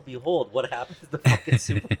lo and behold, what happened to the fucking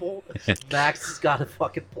Super Bowl? Max has got to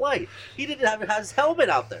fucking play. He didn't have his helmet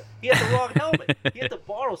out there. He had the wrong helmet. He had to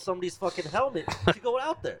borrow somebody's fucking helmet to go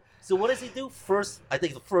out there. So what does he do? I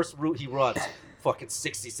think the first route he runs, fucking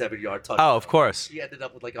 67-yard touchdown. Oh, of course. He ended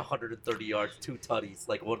up with 130 yards, 2 tutties,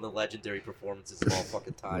 one of the legendary performances of all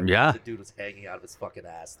fucking time. Yeah. The dude was hanging out of his fucking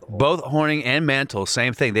ass the whole Both Horning and Mantle,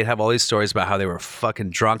 same thing. They'd have all these stories about how they were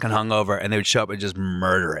fucking drunk and hungover, and they would show up and just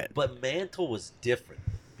murder it. But Mantle was different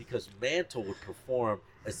because Mantle would perform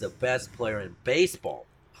as the best player in baseball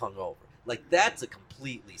hungover. Like that's a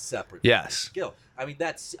completely separate Yes. skill. I mean,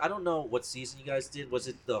 I don't know what season you guys did. Was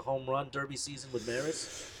it the home run derby season with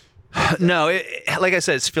Maris? No, like I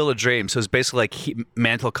said, it's Field of Dreams. So it's basically like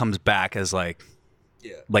Mantle comes back as like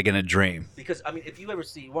in a dream. Because I mean, if you ever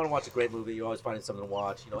you want to watch a great movie, you're always finding something to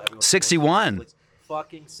watch. You know, everyone's 61.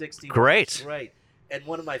 Fucking 61. Great. Great. And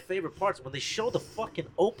one of my favorite parts when they show the fucking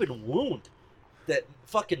open wound that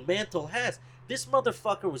fucking Mantle has. This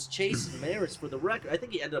motherfucker was chasing Maris for the record. I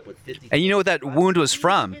think he ended up with 50. And you know what that wound was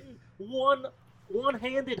from?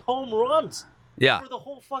 One-handed home runs. Yeah. For the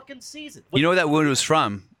whole fucking season. You know what that wound was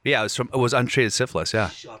from? Yeah, it was untreated syphilis. Yeah.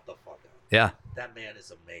 Shut the fuck up. Yeah. That man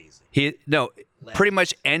is amazing. Pretty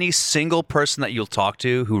much any single person that you'll talk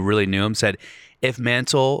to who really knew him said, if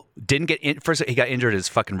Mantle didn't get in, first he got injured his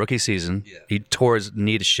fucking rookie season. Yeah. He tore his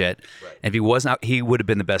knee to shit. Right. And if he wasn't out, he would have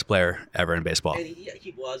been the best player ever in baseball. And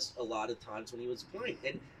he was a lot of times when he was playing.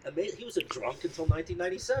 And he was a drunk until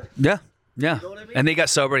 1997. Yeah. You know what I mean? And they got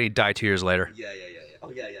sober and he died 2 years later. Yeah. Oh,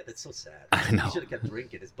 yeah. That's so sad. I know. He should have kept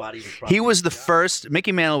drinking. His body was probably... He was the first,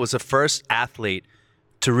 Mickey Mantle was the first athlete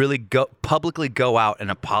to really publicly go out and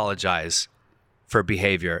apologize for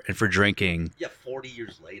behavior and for drinking. Yeah, 40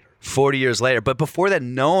 years later. 40 years later. But before that,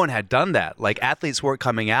 no one had done that. Like, athletes weren't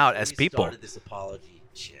coming out as people. He started this apology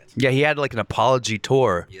shit. Yeah, he had like an apology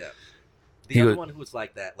tour. Yeah. The other one who was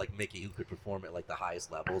like that, like Mickey, who could perform at like the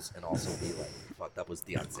highest levels and also be like fucked up, was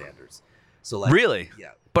Deion Sanders. So like, really? Yeah.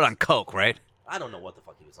 But on coke, right? I don't know what the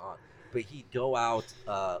fuck he was on, but he'd go out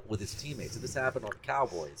with his teammates, and this happened on the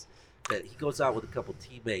Cowboys. That he goes out with a couple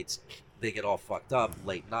teammates, they get all fucked up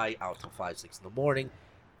late night, out till 5, 6 in the morning.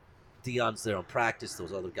 Deion's there on practice;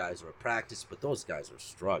 those other guys are at practice, but those guys are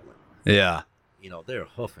struggling. Yeah. You know, they're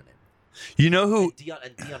hoofing it. You know who?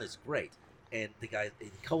 And Deion is great. And the guy,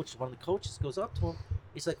 one of the coaches goes up to him.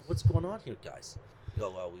 He's like, "What's going on here, guys?" He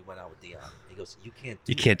goes, "Well, we went out with Deion." He goes, "You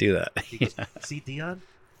can't do that." He goes, "See, Deion?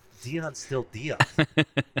 Deion's still Deion.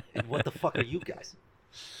 And what the fuck are you guys?"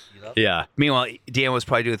 You know? Yeah. Meanwhile, Deion was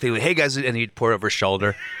probably doing the thing like, "Hey guys," and he'd pour it over his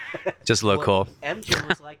shoulder, just look cool. MJ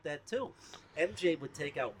was like that too. MJ would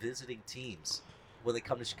take out visiting teams when they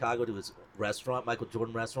come to Chicago to his restaurant, Michael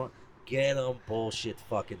Jordan restaurant. Get him bullshit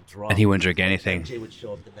fucking drunk. And he wouldn't drink anything. MJ would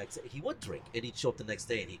show up the next day. He would drink, and he'd show up the next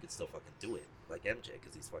day, and he could still fucking do it like MJ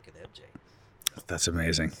because he's fucking MJ. That's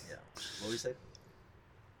amazing. Yeah. What were you saying?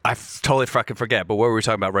 I totally fucking forget. But what were we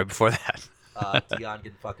talking about right before that? Deion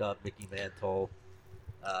getting fuck up, Mickey Mantle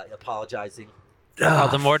apologizing. Oh,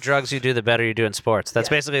 the more drugs you do, the better you do in sports. That's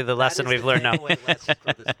Yeah, basically the lesson we've learned now. Takeaway lesson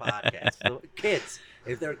from this podcast. So, kids,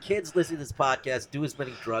 if there are kids listening to this podcast, do as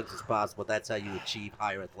many drugs as possible. That's how you achieve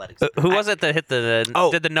higher athletics. Who was it that hit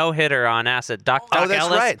did the no hitter on acid? Doc that's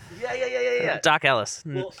Ellis? right. Yeah. Doc Ellis.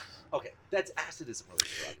 Well, okay, that's acid isn't really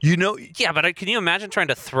a drug. You know, Yeah, but can you imagine trying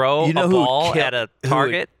to throw you know a who ball kill- at a who would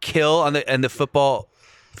target? kill on the football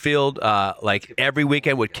field, like every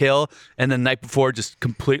weekend would kill, and the night before just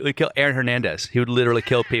completely kill. Aaron Hernandez, he would literally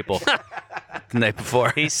kill people the night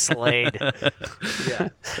before. He slayed.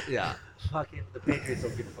 Yeah. Fucking the Patriots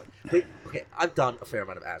don't give a fuck. Okay, I've done a fair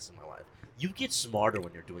amount of acid in my life. You get smarter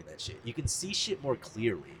when you're doing that shit. You can see shit more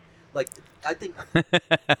clearly. Like, I think there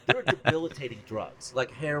are debilitating drugs,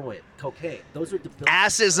 like heroin, cocaine. Those are debilitating.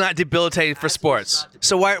 Acid is not debilitating for Acid is sports, not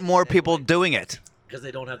so why aren't more debilitating. people doing it? Because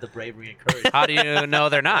they don't have the bravery and courage. How do you know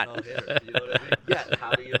they're not? You know what I mean? Yeah,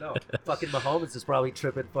 how do you know? Fucking Mahomes is probably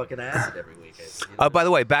tripping fucking acid every weekend. You know? By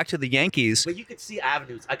the way, back to the Yankees. But you could see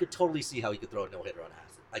avenues. I could totally see how he could throw a no-hitter on acid.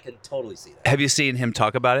 I can totally see that. Have you seen him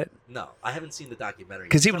talk about it? No, I haven't seen the documentary.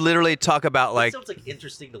 Because he would literally talk about It like. sounds like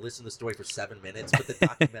interesting to listen to the story for 7 minutes, but the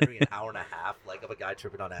documentary an hour and a half, like of a guy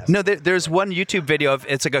tripping on acid. No, there's one YouTube video of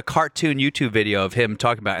it's like a cartoon YouTube video of him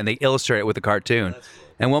talking about it, and they illustrate it with a cartoon. That's cool.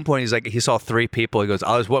 At one point, he's like, he saw 3 people. He goes,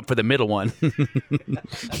 I was one for the middle one. That's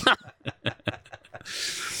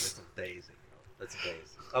amazing. That's amazing.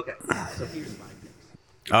 Okay, so here's my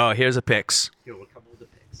picks. Oh, here's a picks. Here, we'll come with the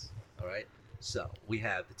picks. All right. So we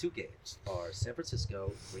have the 2 games are San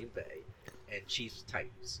Francisco, Green Bay, and Chiefs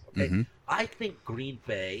Titans. Okay. Mhm. I think Green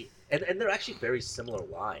Bay, and they're actually very similar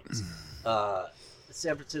lines.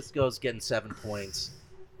 San Francisco's getting 7 points,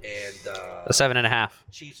 and 7.5.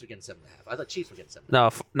 Chiefs are getting 7.5. I thought Chiefs were getting 7.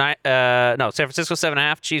 No, no. San Francisco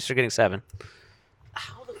 7.5. Chiefs are getting 7.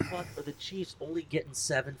 How the fuck are the Chiefs only getting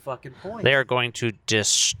 7 fucking points? They are going to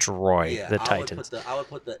destroy Yeah, the I would Titans.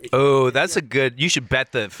 put the. Oh, that's a good. You should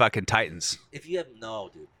bet the fucking Titans. If you have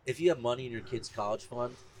if you have money in your kid's college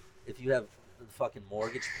fund, if you have the fucking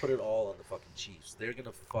mortgage, put it all on the fucking Chiefs. They're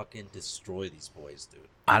gonna fucking destroy these boys, dude.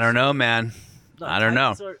 I don't know, man. No, I don't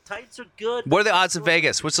know. Titans are good. What are the odds in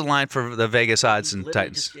Vegas? What's the line for the Vegas odds and Literally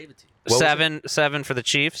Titans? just gave it to you. Seven for the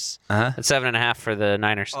Chiefs, Uh-huh. and 7.5 for the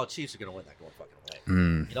Niners. Oh, Chiefs are gonna win that going fucking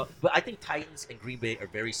away. You know, but I think Titans and Green Bay are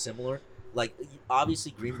very similar. Like,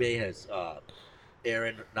 obviously, Green Bay has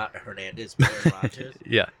not Hernandez, but Aaron Rodgers.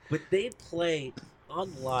 Yeah. But they play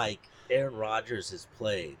unlike Aaron Rodgers has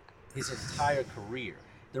played his entire career.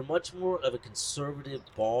 They're much more of a conservative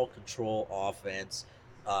ball control offense,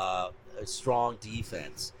 a strong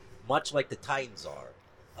defense, much like the Titans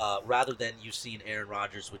are, rather than you've seen Aaron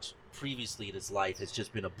Rodgers, which previously in his life has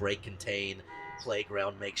just been a break contain,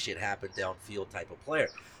 playground, make shit happen downfield type of player.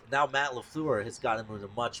 Now Matt LaFleur has gotten him with a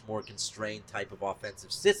much more constrained type of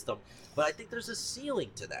offensive system, but I think there's a ceiling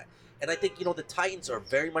to that. And I think, the Titans are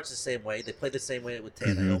very much the same way. They play the same way with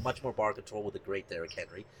Tannehill, much more ball control with the great Derrick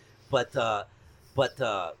Henry. But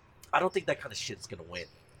I don't think that kind of shit is going to win.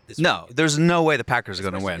 No, there's no way the Packers are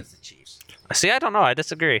going to win. Against the Chiefs. See, I don't know. I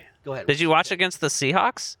disagree. Go ahead. Did you watch against the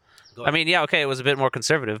Seahawks? Go I ahead. mean, yeah, okay, it was a bit more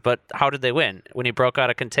conservative, but how did they win? When he broke out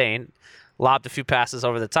a contain, lobbed a few passes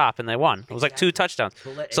over the top, and they won. It was like 2 touchdowns.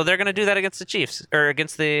 So They're going to do that against the Chiefs or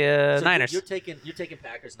against the So Niners. You're taking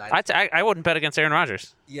Packers Niners. I wouldn't bet against Aaron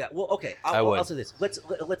Rodgers. Yeah. Well, okay. I would. I'll say this.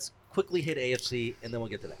 Let's quickly hit AFC and then we'll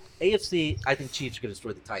get to that. AFC. I think Chiefs are going to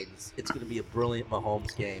destroy the Titans. It's going to be a brilliant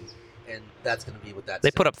Mahomes game, and that's going to be what that's. They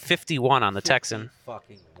put up 51 on the Texan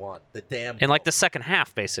Fucking one. The damn. in like the broke. second half,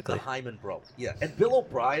 The basically. Hyman broke. Yeah. And Bill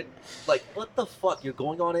O'Brien, like, what the fuck? You're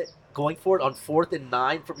going for it on 4th and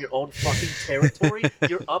 9 from your own fucking territory.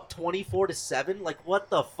 You're up 24-7. Like, what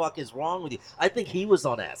the fuck is wrong with you? I think he was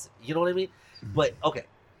on acid. You know what I mean? But okay,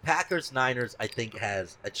 Packers Niners, I think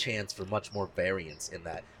has a chance for much more variance in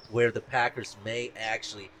that, where the Packers may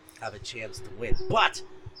actually have a chance to win. But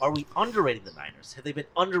are we underrating the Niners? Have they been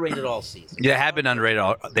underrated all season? Yeah, they have been underrated.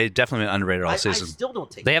 They've definitely been underrated all I season. still don't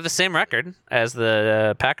take. They have the same record as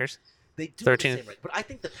the Packers. They do 13. the same rate, but I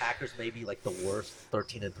think the Packers may be like the worst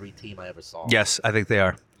 13-3 team I ever saw. Yes, I think they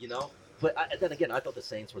are. You know, but then again, I thought the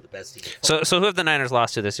Saints were the best team. So who have the Niners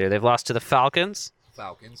lost to this year? They've lost to the Falcons,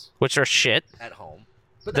 Falcons which are shit. at home,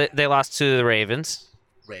 but They lost to the Ravens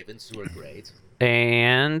Ravens, who are great.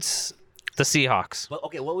 and the Seahawks. But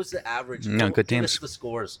okay, what was the average? No, good give teams. us the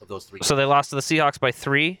scores of those 3. So they lost to the Seahawks by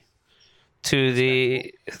 3, to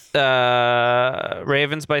the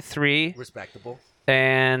Ravens by 3, Respectable.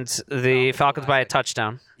 and the Falcons by a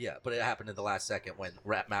touchdown. Yeah, but it happened in the last second when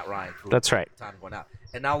Matt Ryan threw. That's right. Time went out,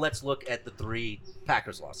 and now let's look at the 3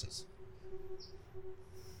 Packers losses.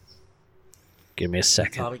 Give me a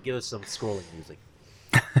second. Tommy, give us some scrolling music.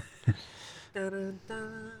 Dun,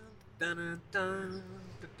 dun, dun, dun, dun.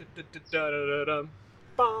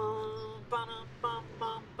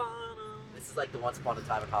 This is like the Once Upon a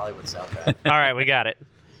Time in Hollywood soundtrack. All right, we got it.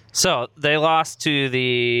 So they lost to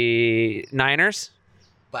the Niners,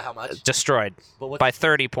 By how much? destroyed But what's by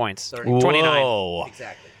 30 points. 30. 29. Whoa.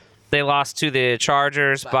 Exactly. They lost to the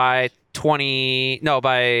Chargers by 15.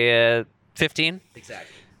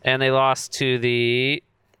 Exactly. And they lost to the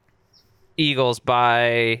Eagles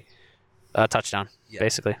by a touchdown, Yeah.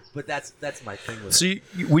 basically. But that's my thing with So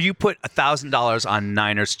would you put $1,000 on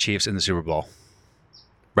Niners Chiefs in the Super Bowl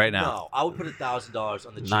right now? No, I would put $1,000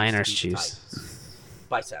 on the Chiefs Niners, to beat the Chiefs. Titans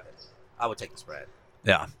by 7. I would take the spread.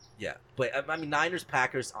 Yeah. Yeah, but I mean Niners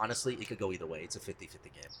Packers. Honestly, it could go either way. It's a 50-50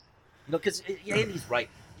 game. You know, because Andy's right.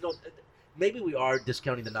 You know, maybe we are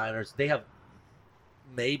discounting the Niners. They have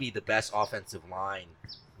maybe the best offensive line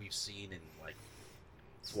we've seen in like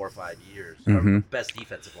 4 or 5 years. Or Mhm. best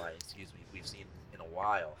defensive line, we've seen in a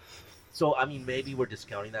while. So I mean, maybe we're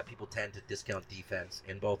discounting that. People tend to discount defense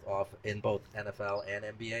in both NFL and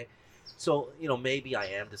NBA. So maybe I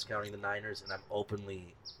am discounting the Niners, and I'm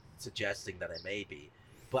openly suggesting that I may be.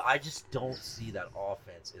 But I just don't see that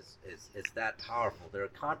offense is that powerful. They're a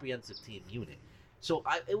comprehensive team unit. So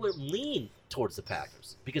it would lean towards the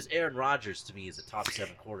Packers because Aaron Rodgers, to me, is a top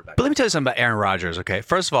 7 quarterback. But let me tell you something about Aaron Rodgers, okay?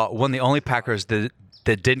 First of all, one of the only Packers that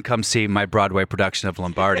didn't come see my Broadway production of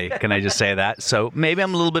Lombardi. Can I just say that? So maybe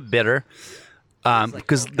I'm a little bit bitter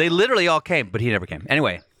because they literally all came, but he never came.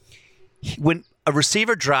 Anyway, when a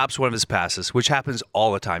receiver drops one of his passes, which happens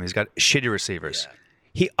all the time, he's got shitty receivers. Yeah.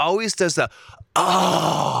 He always does the,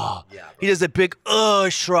 oh. Yeah, He does a big,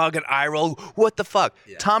 shrug and eye roll. What the fuck?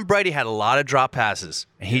 Yeah. Tom Brady had a lot of drop passes,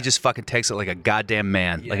 and he just fucking takes it like a goddamn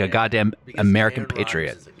man, like a goddamn Because American Aaron patriot.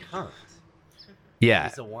 Rodgers is a cunt. Yeah.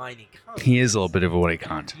 He's a whiny cunt. He is a little bit of a whiny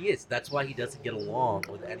cunt. He is. That's why he doesn't get along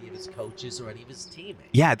with any of his coaches or any of his teammates.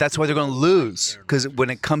 Yeah, that's why they're going to lose. Because when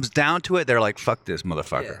it comes down to it, they're like, fuck this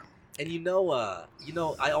motherfucker. Yeah. And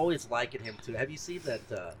I always liken him to. Have you seen that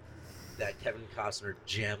Kevin Costner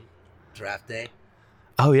Gem Draft Day?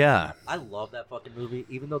 Oh yeah. I love that fucking movie,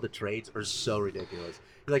 even though the trades are so ridiculous.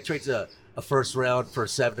 He like trades a first round for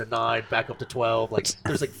 7 to 9, back up to 12. Like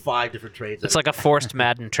there's like 5 different trades. It's like a forced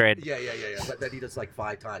Madden trade. Yeah. But then he does like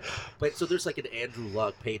 5 times. But so there's like an Andrew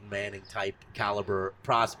Luck, Peyton Manning type caliber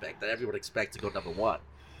prospect that everyone expects to go number 1,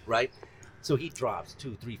 right? So he drops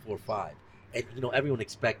 2, 3, 4, 5. And you know everyone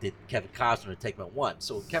expected Kevin Costner to take him at 1.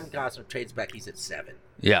 So Kevin Costner trades back. He's at 7.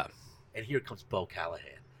 Yeah. And here comes Bo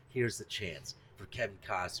Callahan. Here's the chance for Kevin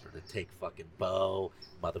Costner to take fucking Bo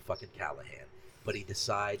motherfucking Callahan. But he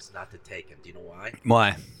decides not to take him. Do you know why?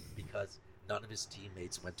 Why? Because none of his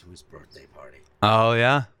teammates went to his birthday party. Oh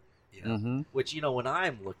yeah. You know? Which, you know, when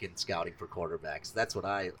I'm looking scouting for quarterbacks, that's what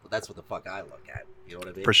the fuck I look at. You know what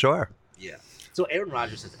I mean? For sure. Yeah. So Aaron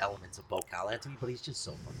Rodgers has elements of Bo Callahan to me, but he's just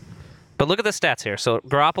so funny. But look at the stats here. So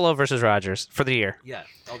Garoppolo versus Rodgers for the year. Yeah.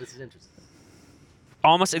 Oh, this is interesting.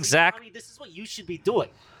 Almost exact. I mean, this is what you should be doing.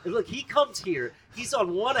 Look, he comes here, he's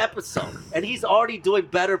on 1 episode, and he's already doing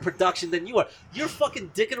better production than you are. You're fucking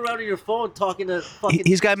dicking around on your phone talking to fucking...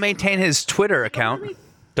 He's got to maintain his Twitter account. You know what I mean?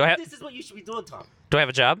 Do I have This is what you should be doing, Tom. Do I have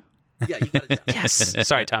a job? Yeah, you got a job. Yes.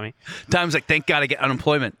 Sorry, Tommy. Tom's like, thank God I get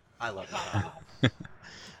unemployment. I love that.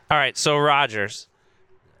 All right, so Rodgers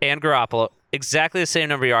and Garoppolo, exactly the same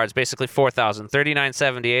number of yards, basically 4,000.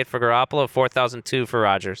 3,978 for Garoppolo, 4,002 for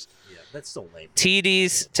Rodgers. Yeah, that's so lame.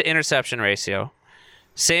 TDs to interception ratio.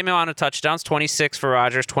 Same amount of touchdowns, 26 for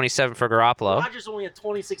Rodgers, 27 for Garoppolo. Rodgers only had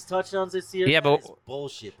 26 touchdowns this year. Yeah, That but- is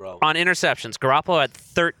bullshit, bro. On interceptions, Garoppolo had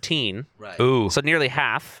 13, Right. Ooh. so nearly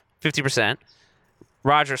half, 50%.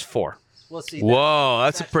 Rodgers, 4. Well, see, Whoa,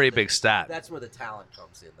 that's a pretty where the- big stat. That's where the talent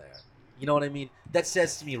comes in there. You know what I mean? That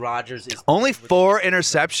says to me Rodgers is... Only 4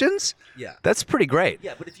 interceptions? Yeah. That's pretty great.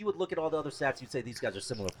 Yeah, but if you would look at all the other stats, you'd say these guys are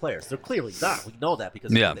similar players. They're clearly not. We know that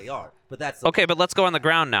because of Yeah. who they are. But that's... the- Okay, but let's go on the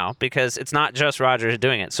ground now because it's not just Rodgers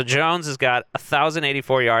doing it. So Jones has got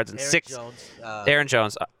 1,084 yards and Aaron Jones, Aaron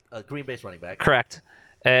Jones, Green Bay's running back. correct.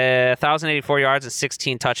 1,084 yards and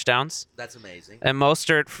 16 touchdowns. That's amazing. And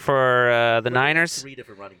Mostert for the Niners. 3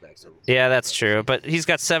 different running backs. So- Yeah, that's true. But he's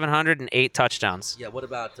got 708 touchdowns. Yeah, what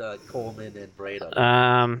about Coleman and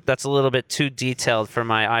Breda? That's a little bit too detailed for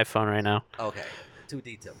my iPhone right now. Okay, too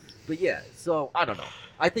detailed. But yeah, so I don't know.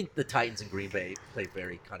 I think the Titans and Green Bay play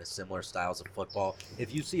very kind of similar styles of football.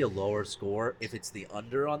 If you see a lower score, if it's the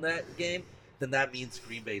under on that game, then that means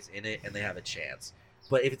Green Bay's in it and they have a chance.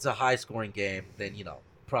 But if it's a high-scoring game, then, you know,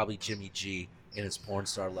 probably Jimmy G and his porn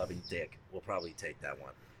star-loving dick will probably take that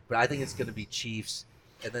one. But I think it's going to be Chiefs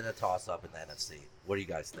and then a toss-up in the NFC. What do you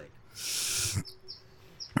guys think?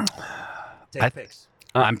 Take picks.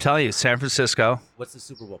 I'm telling you, San Francisco. What's the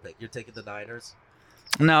Super Bowl pick? You're taking the Niners?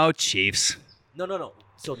 No, Chiefs. No.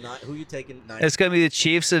 So who are you taking? Niners, It's going to be the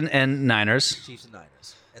Chiefs and Niners. Chiefs and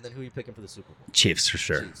Niners. And then who are you picking for the Super Bowl? Chiefs for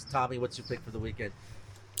sure. Chiefs. Tommy, what's your pick for the weekend?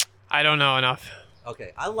 I don't know enough.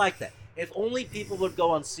 Okay, I like that. If only people would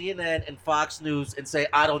go on CNN and Fox News and say,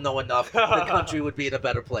 I don't know enough, the country would be in a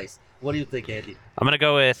better place. What do you think, Andy? I'm gonna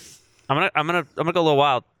go with. I'm gonna go a little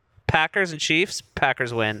wild. Packers and Chiefs.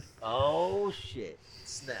 Packers win. Oh, shit.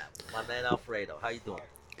 Snap. My man Alfredo. How you doing?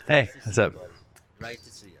 Hey, Nice to what's see you, up? buddy. Nice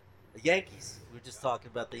to see you. The Yankees. We were just talking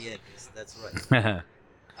about the Yankees. That's right.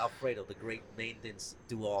 Alfredo, the great maintenance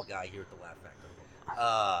do-all guy here at the Laugh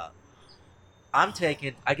Factory. I'm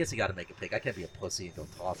taking... I guess you got to make a pick. I can't be a pussy and go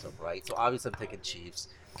toss them, right? So obviously I'm taking Chiefs.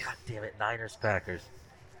 God damn it, Niners, Packers.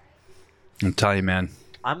 I'm telling you, man.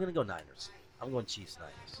 I'm going to go Niners. I'm going Chiefs,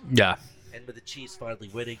 Niners. Yeah. And with the Chiefs finally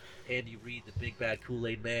winning, Andy Reid, the big bad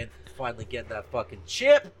Kool-Aid man, finally getting that fucking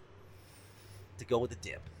chip to go with the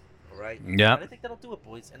dip. All right? Yeah. And I think that'll do it,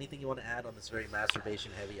 boys. Anything you want to add on this very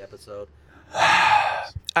masturbation-heavy episode?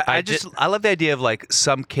 I love the idea of like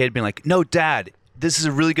some kid being like, "No, Dad, this is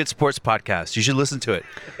a really good sports podcast. You should listen to it."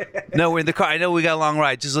 No, we're in the car. I know we got a long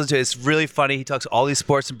ride. Just listen to it. It's really funny. He talks all these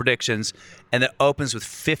sports and predictions, and it opens with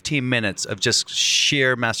 15 minutes of just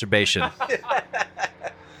sheer masturbation.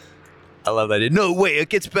 I love that idea. No, wait, it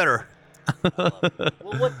gets better. Well,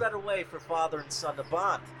 what better way for father and son to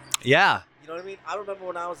bond? Yeah. You know what I mean? I remember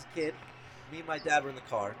when I was a kid, me and my dad were in the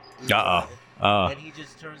car. Uh-oh. And he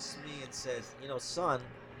just turns to me and says, you know, son,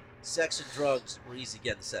 sex and drugs were easy to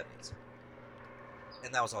get in the 70s.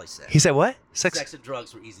 And that was all he said. He said what? Sex and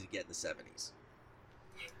drugs were easy to get in the 70s.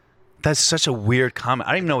 That's such a weird comment.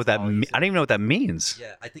 I don't even know what that. I don't even know what that means.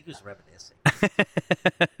 Yeah, I think he was reminiscing.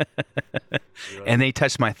 And then he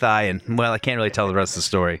touched my thigh, and well, I can't really tell the rest of the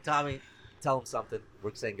story. Tommy, tell him something.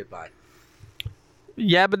 We're saying goodbye.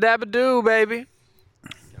 Yabba dabba doo, baby.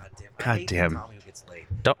 God damn. God I hate damn. Tommy who gets laid.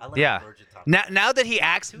 Don't- I like Yeah. Virgin Tommy. Now that he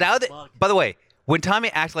acts, Too now that smug. by the way, when Tommy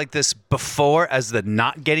acted like this before as the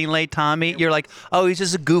not getting laid Tommy, you're like, oh, he's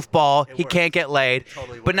just a goofball. He works. can't get laid.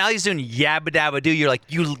 Totally But now he's doing yabba dabba doo. You're like,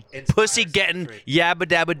 you pussy getting yabba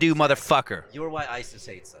dabba doo motherfucker. You're why ISIS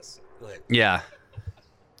hates us. Go ahead. Yeah.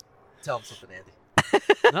 Tell him something, Andy.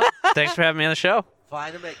 No, thanks for having me on the show.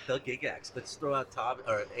 Find him at the Gigax. Let's throw out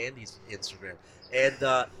Andy's Instagram. And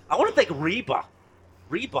I want to thank Reba.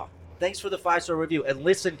 Reba, thanks for the 5-star review. And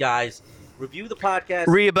listen, guys, review the podcast.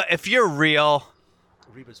 Reba, if you're real,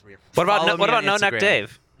 Reba's real. What Follow about me on No Neck Instagram.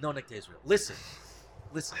 Dave? No, Nick Day's real. Listen.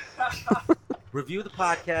 Review the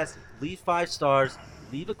podcast. Leave 5 stars.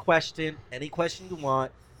 Leave a question. Any question you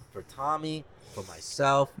want for Tommy, for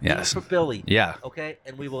myself, even Yes. for Billy. Yeah. Okay?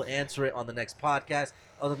 And we will answer it on the next podcast.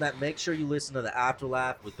 Other than that, make sure you listen to the After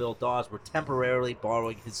Laugh with Bill Dawes. We're temporarily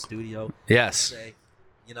borrowing his studio. Yes. Say,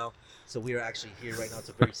 you know, so we are actually here right now. It's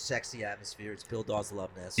a very sexy atmosphere. It's Bill Dawes Love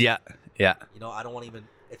Nest. Yeah. Yeah. You know, I don't want to even,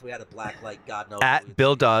 if we had a black light, God knows. At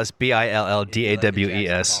Bill Dawes, BILLDAWES.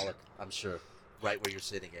 Jackson Pollock, I'm sure, right where you're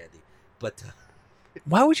sitting, Andy. But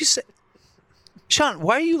Why would you say, Sean?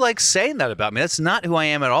 Why are you like saying that about me? That's not who I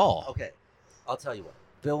am at all. okay, I'll tell you what.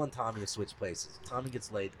 Bill and Tommy have switched places. Tommy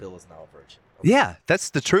gets laid. Bill is now a virgin. Yeah,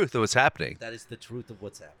 that's the truth of what's happening. That is the truth of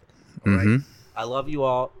what's happening. All right? Mhm. I love you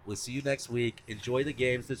all. We'll see you next week. Enjoy the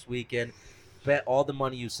games this weekend. Bet all the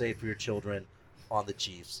money you save for your children on the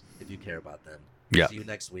Chiefs if you care about them. Yeah. See you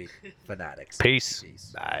next week, Fanatics. Peace.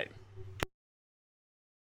 Peace. Bye.